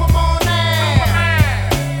 move 'em on there.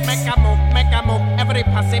 Make a move, every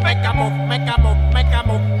posse, make a move, make a move, make a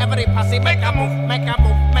move, every posse, make a move, make a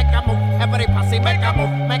move, make a move, every posse, make a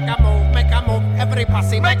move, make a move, make a move, every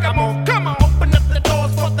posse, make a move. Come on, open up the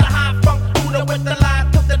doors for the high funk Buddha with the lie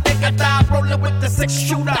till the nigga die, rolling with the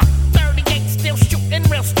 6-shooter. 38 still shooting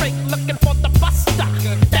real straight, looking for the buster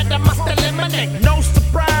that I must eliminate. No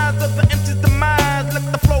surprise of the empty demise. Let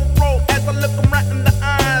the flow roll as I look 'em right in the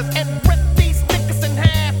eyes and rip these niggas in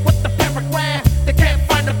half with the paragraph. They can't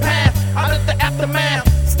find a path out of the aftermath.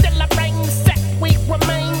 Still I reign set, we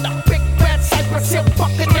remain the big bad Cypress Hill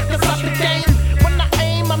fucking niggas out the game. When I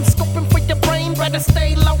aim, I'm scoping for your brain. Better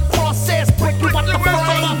stay low, process, break you out the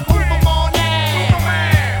frame. Move 'em on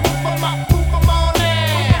there. Move 'em up, move 'em on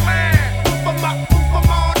there. Move 'em up, move 'em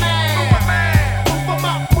on there. Move 'em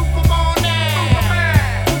up, move 'em on there.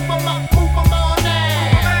 Move 'em up, move 'em on there.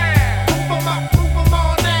 Move 'em up, move 'em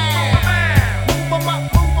on there. Move 'em up,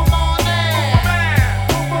 move 'em on there.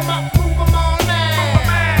 Move 'em up, move 'em on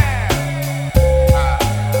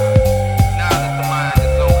Now that the mind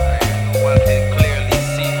is open, one can clearly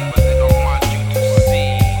see what they don't want you to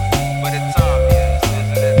see. But it's obvious,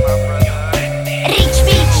 isn't it, my brother? Rich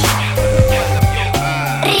bitch.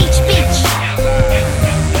 Rich bitch.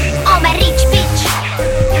 I'm a rich bitch.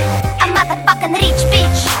 A motherfucking rich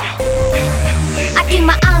bitch. I do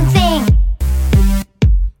my own thing.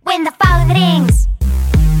 When the phone rings,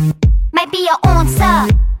 maybe you'll answer.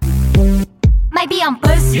 Maybe I'm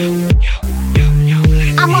busy.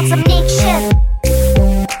 I'm on some Nick shit.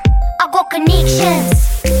 I got connections.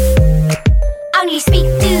 Only speak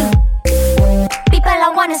to people I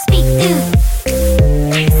wanna speak to.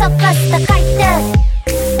 Sophisticated.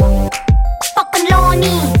 Fucking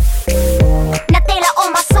Lonnie. Natella om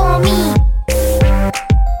my somi.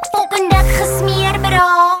 Fucking dik gesmeer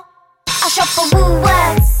bra. As op for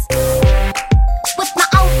Woolworths. With my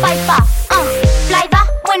own paper. Flavor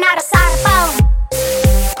when I decide phone.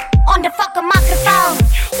 On the fucking microphone.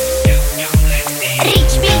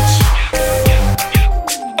 Rich bitch.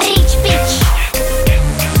 Rich bitch.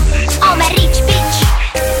 I'm a rich bitch.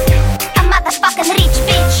 A motherfucking rich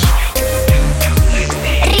bitch.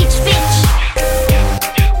 Rich bitch.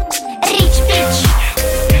 Rich bitch.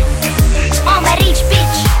 I'm a rich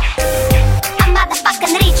bitch. A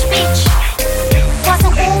motherfucking rich bitch.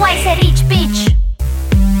 Wasn't always a rich bitch.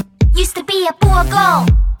 Used to be a poor girl.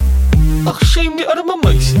 Ach, shame die arme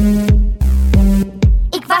meisie.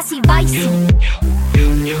 Ik was die wijsie.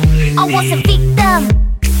 I was a victim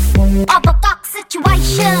of a cock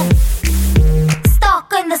situation.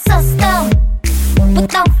 Stuck in the system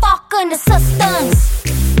with no fucking assistance.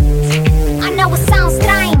 I know it sounds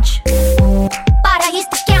strange, but I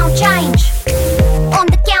used to count change. On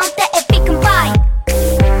the counter at Pick n Pay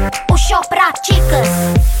or Shoprite Checkers.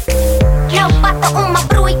 Loop patten om my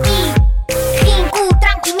broodjie. Geen koel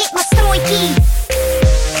drankie met my strooitjie.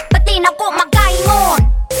 But then I got my game on.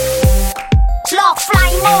 Log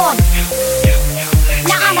flame on.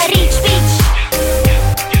 Now I'm a rich bitch.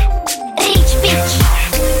 Rich bitch.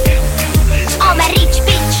 I'm a rich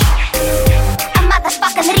bitch. A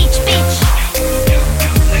motherfucking rich bitch.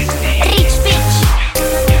 Rich bitch.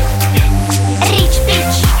 Rich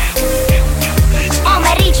bitch. I'm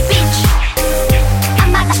a rich bitch. A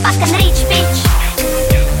motherfucking rich bitch.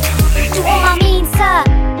 To all my means,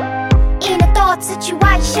 in a thought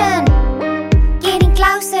situation, getting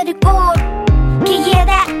closer to God. Can you hear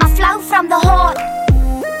that? I flow from the heart.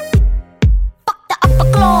 Fuck the upper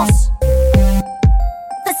class.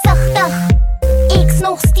 Voorzichtig, ik's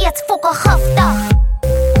nog steeds fucking giftig.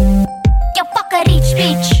 You fucking rich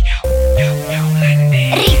bitch.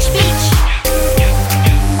 Rich bitch.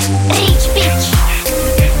 Rich bitch.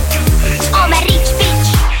 I'm a rich bitch.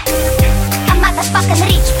 A motherfucking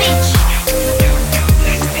rich bitch.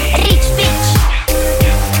 Rich bitch.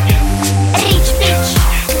 Rich bitch.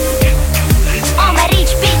 I'm a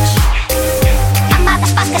rich bitch. A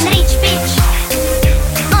motherfucking rich bitch.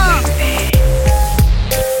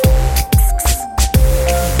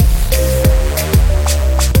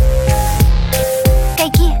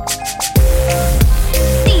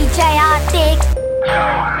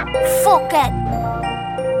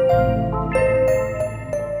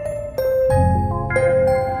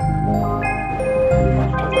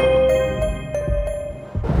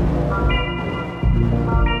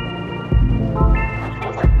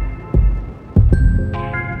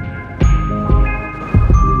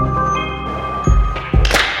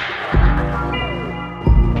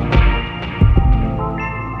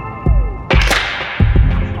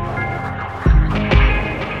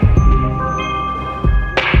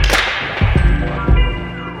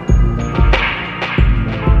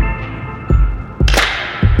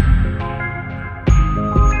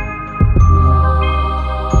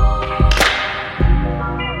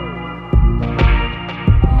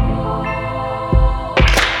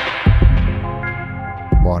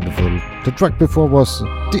 track before was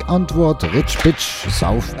The Antwoord, Rich Bitch,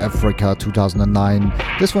 South Africa 2009.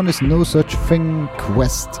 This one is No Such Thing,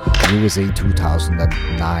 Quest, USA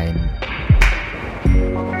 2009.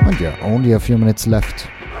 And yeah, only a few minutes left.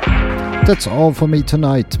 That's all for me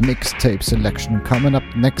tonight. Mixtape selection coming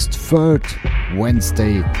up next third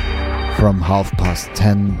Wednesday from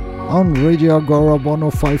 10:30 on Radio Agora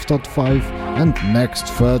 105.5 and next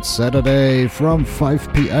third Saturday from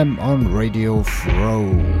 5 p.m. on Radio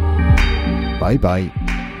Throw. Bye bye.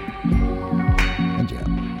 And yeah,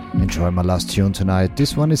 enjoy my last tune tonight.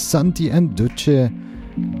 This one is Santi and Duce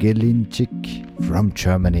Gelinchik from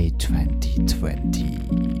Germany 2020.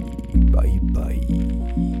 Bye bye.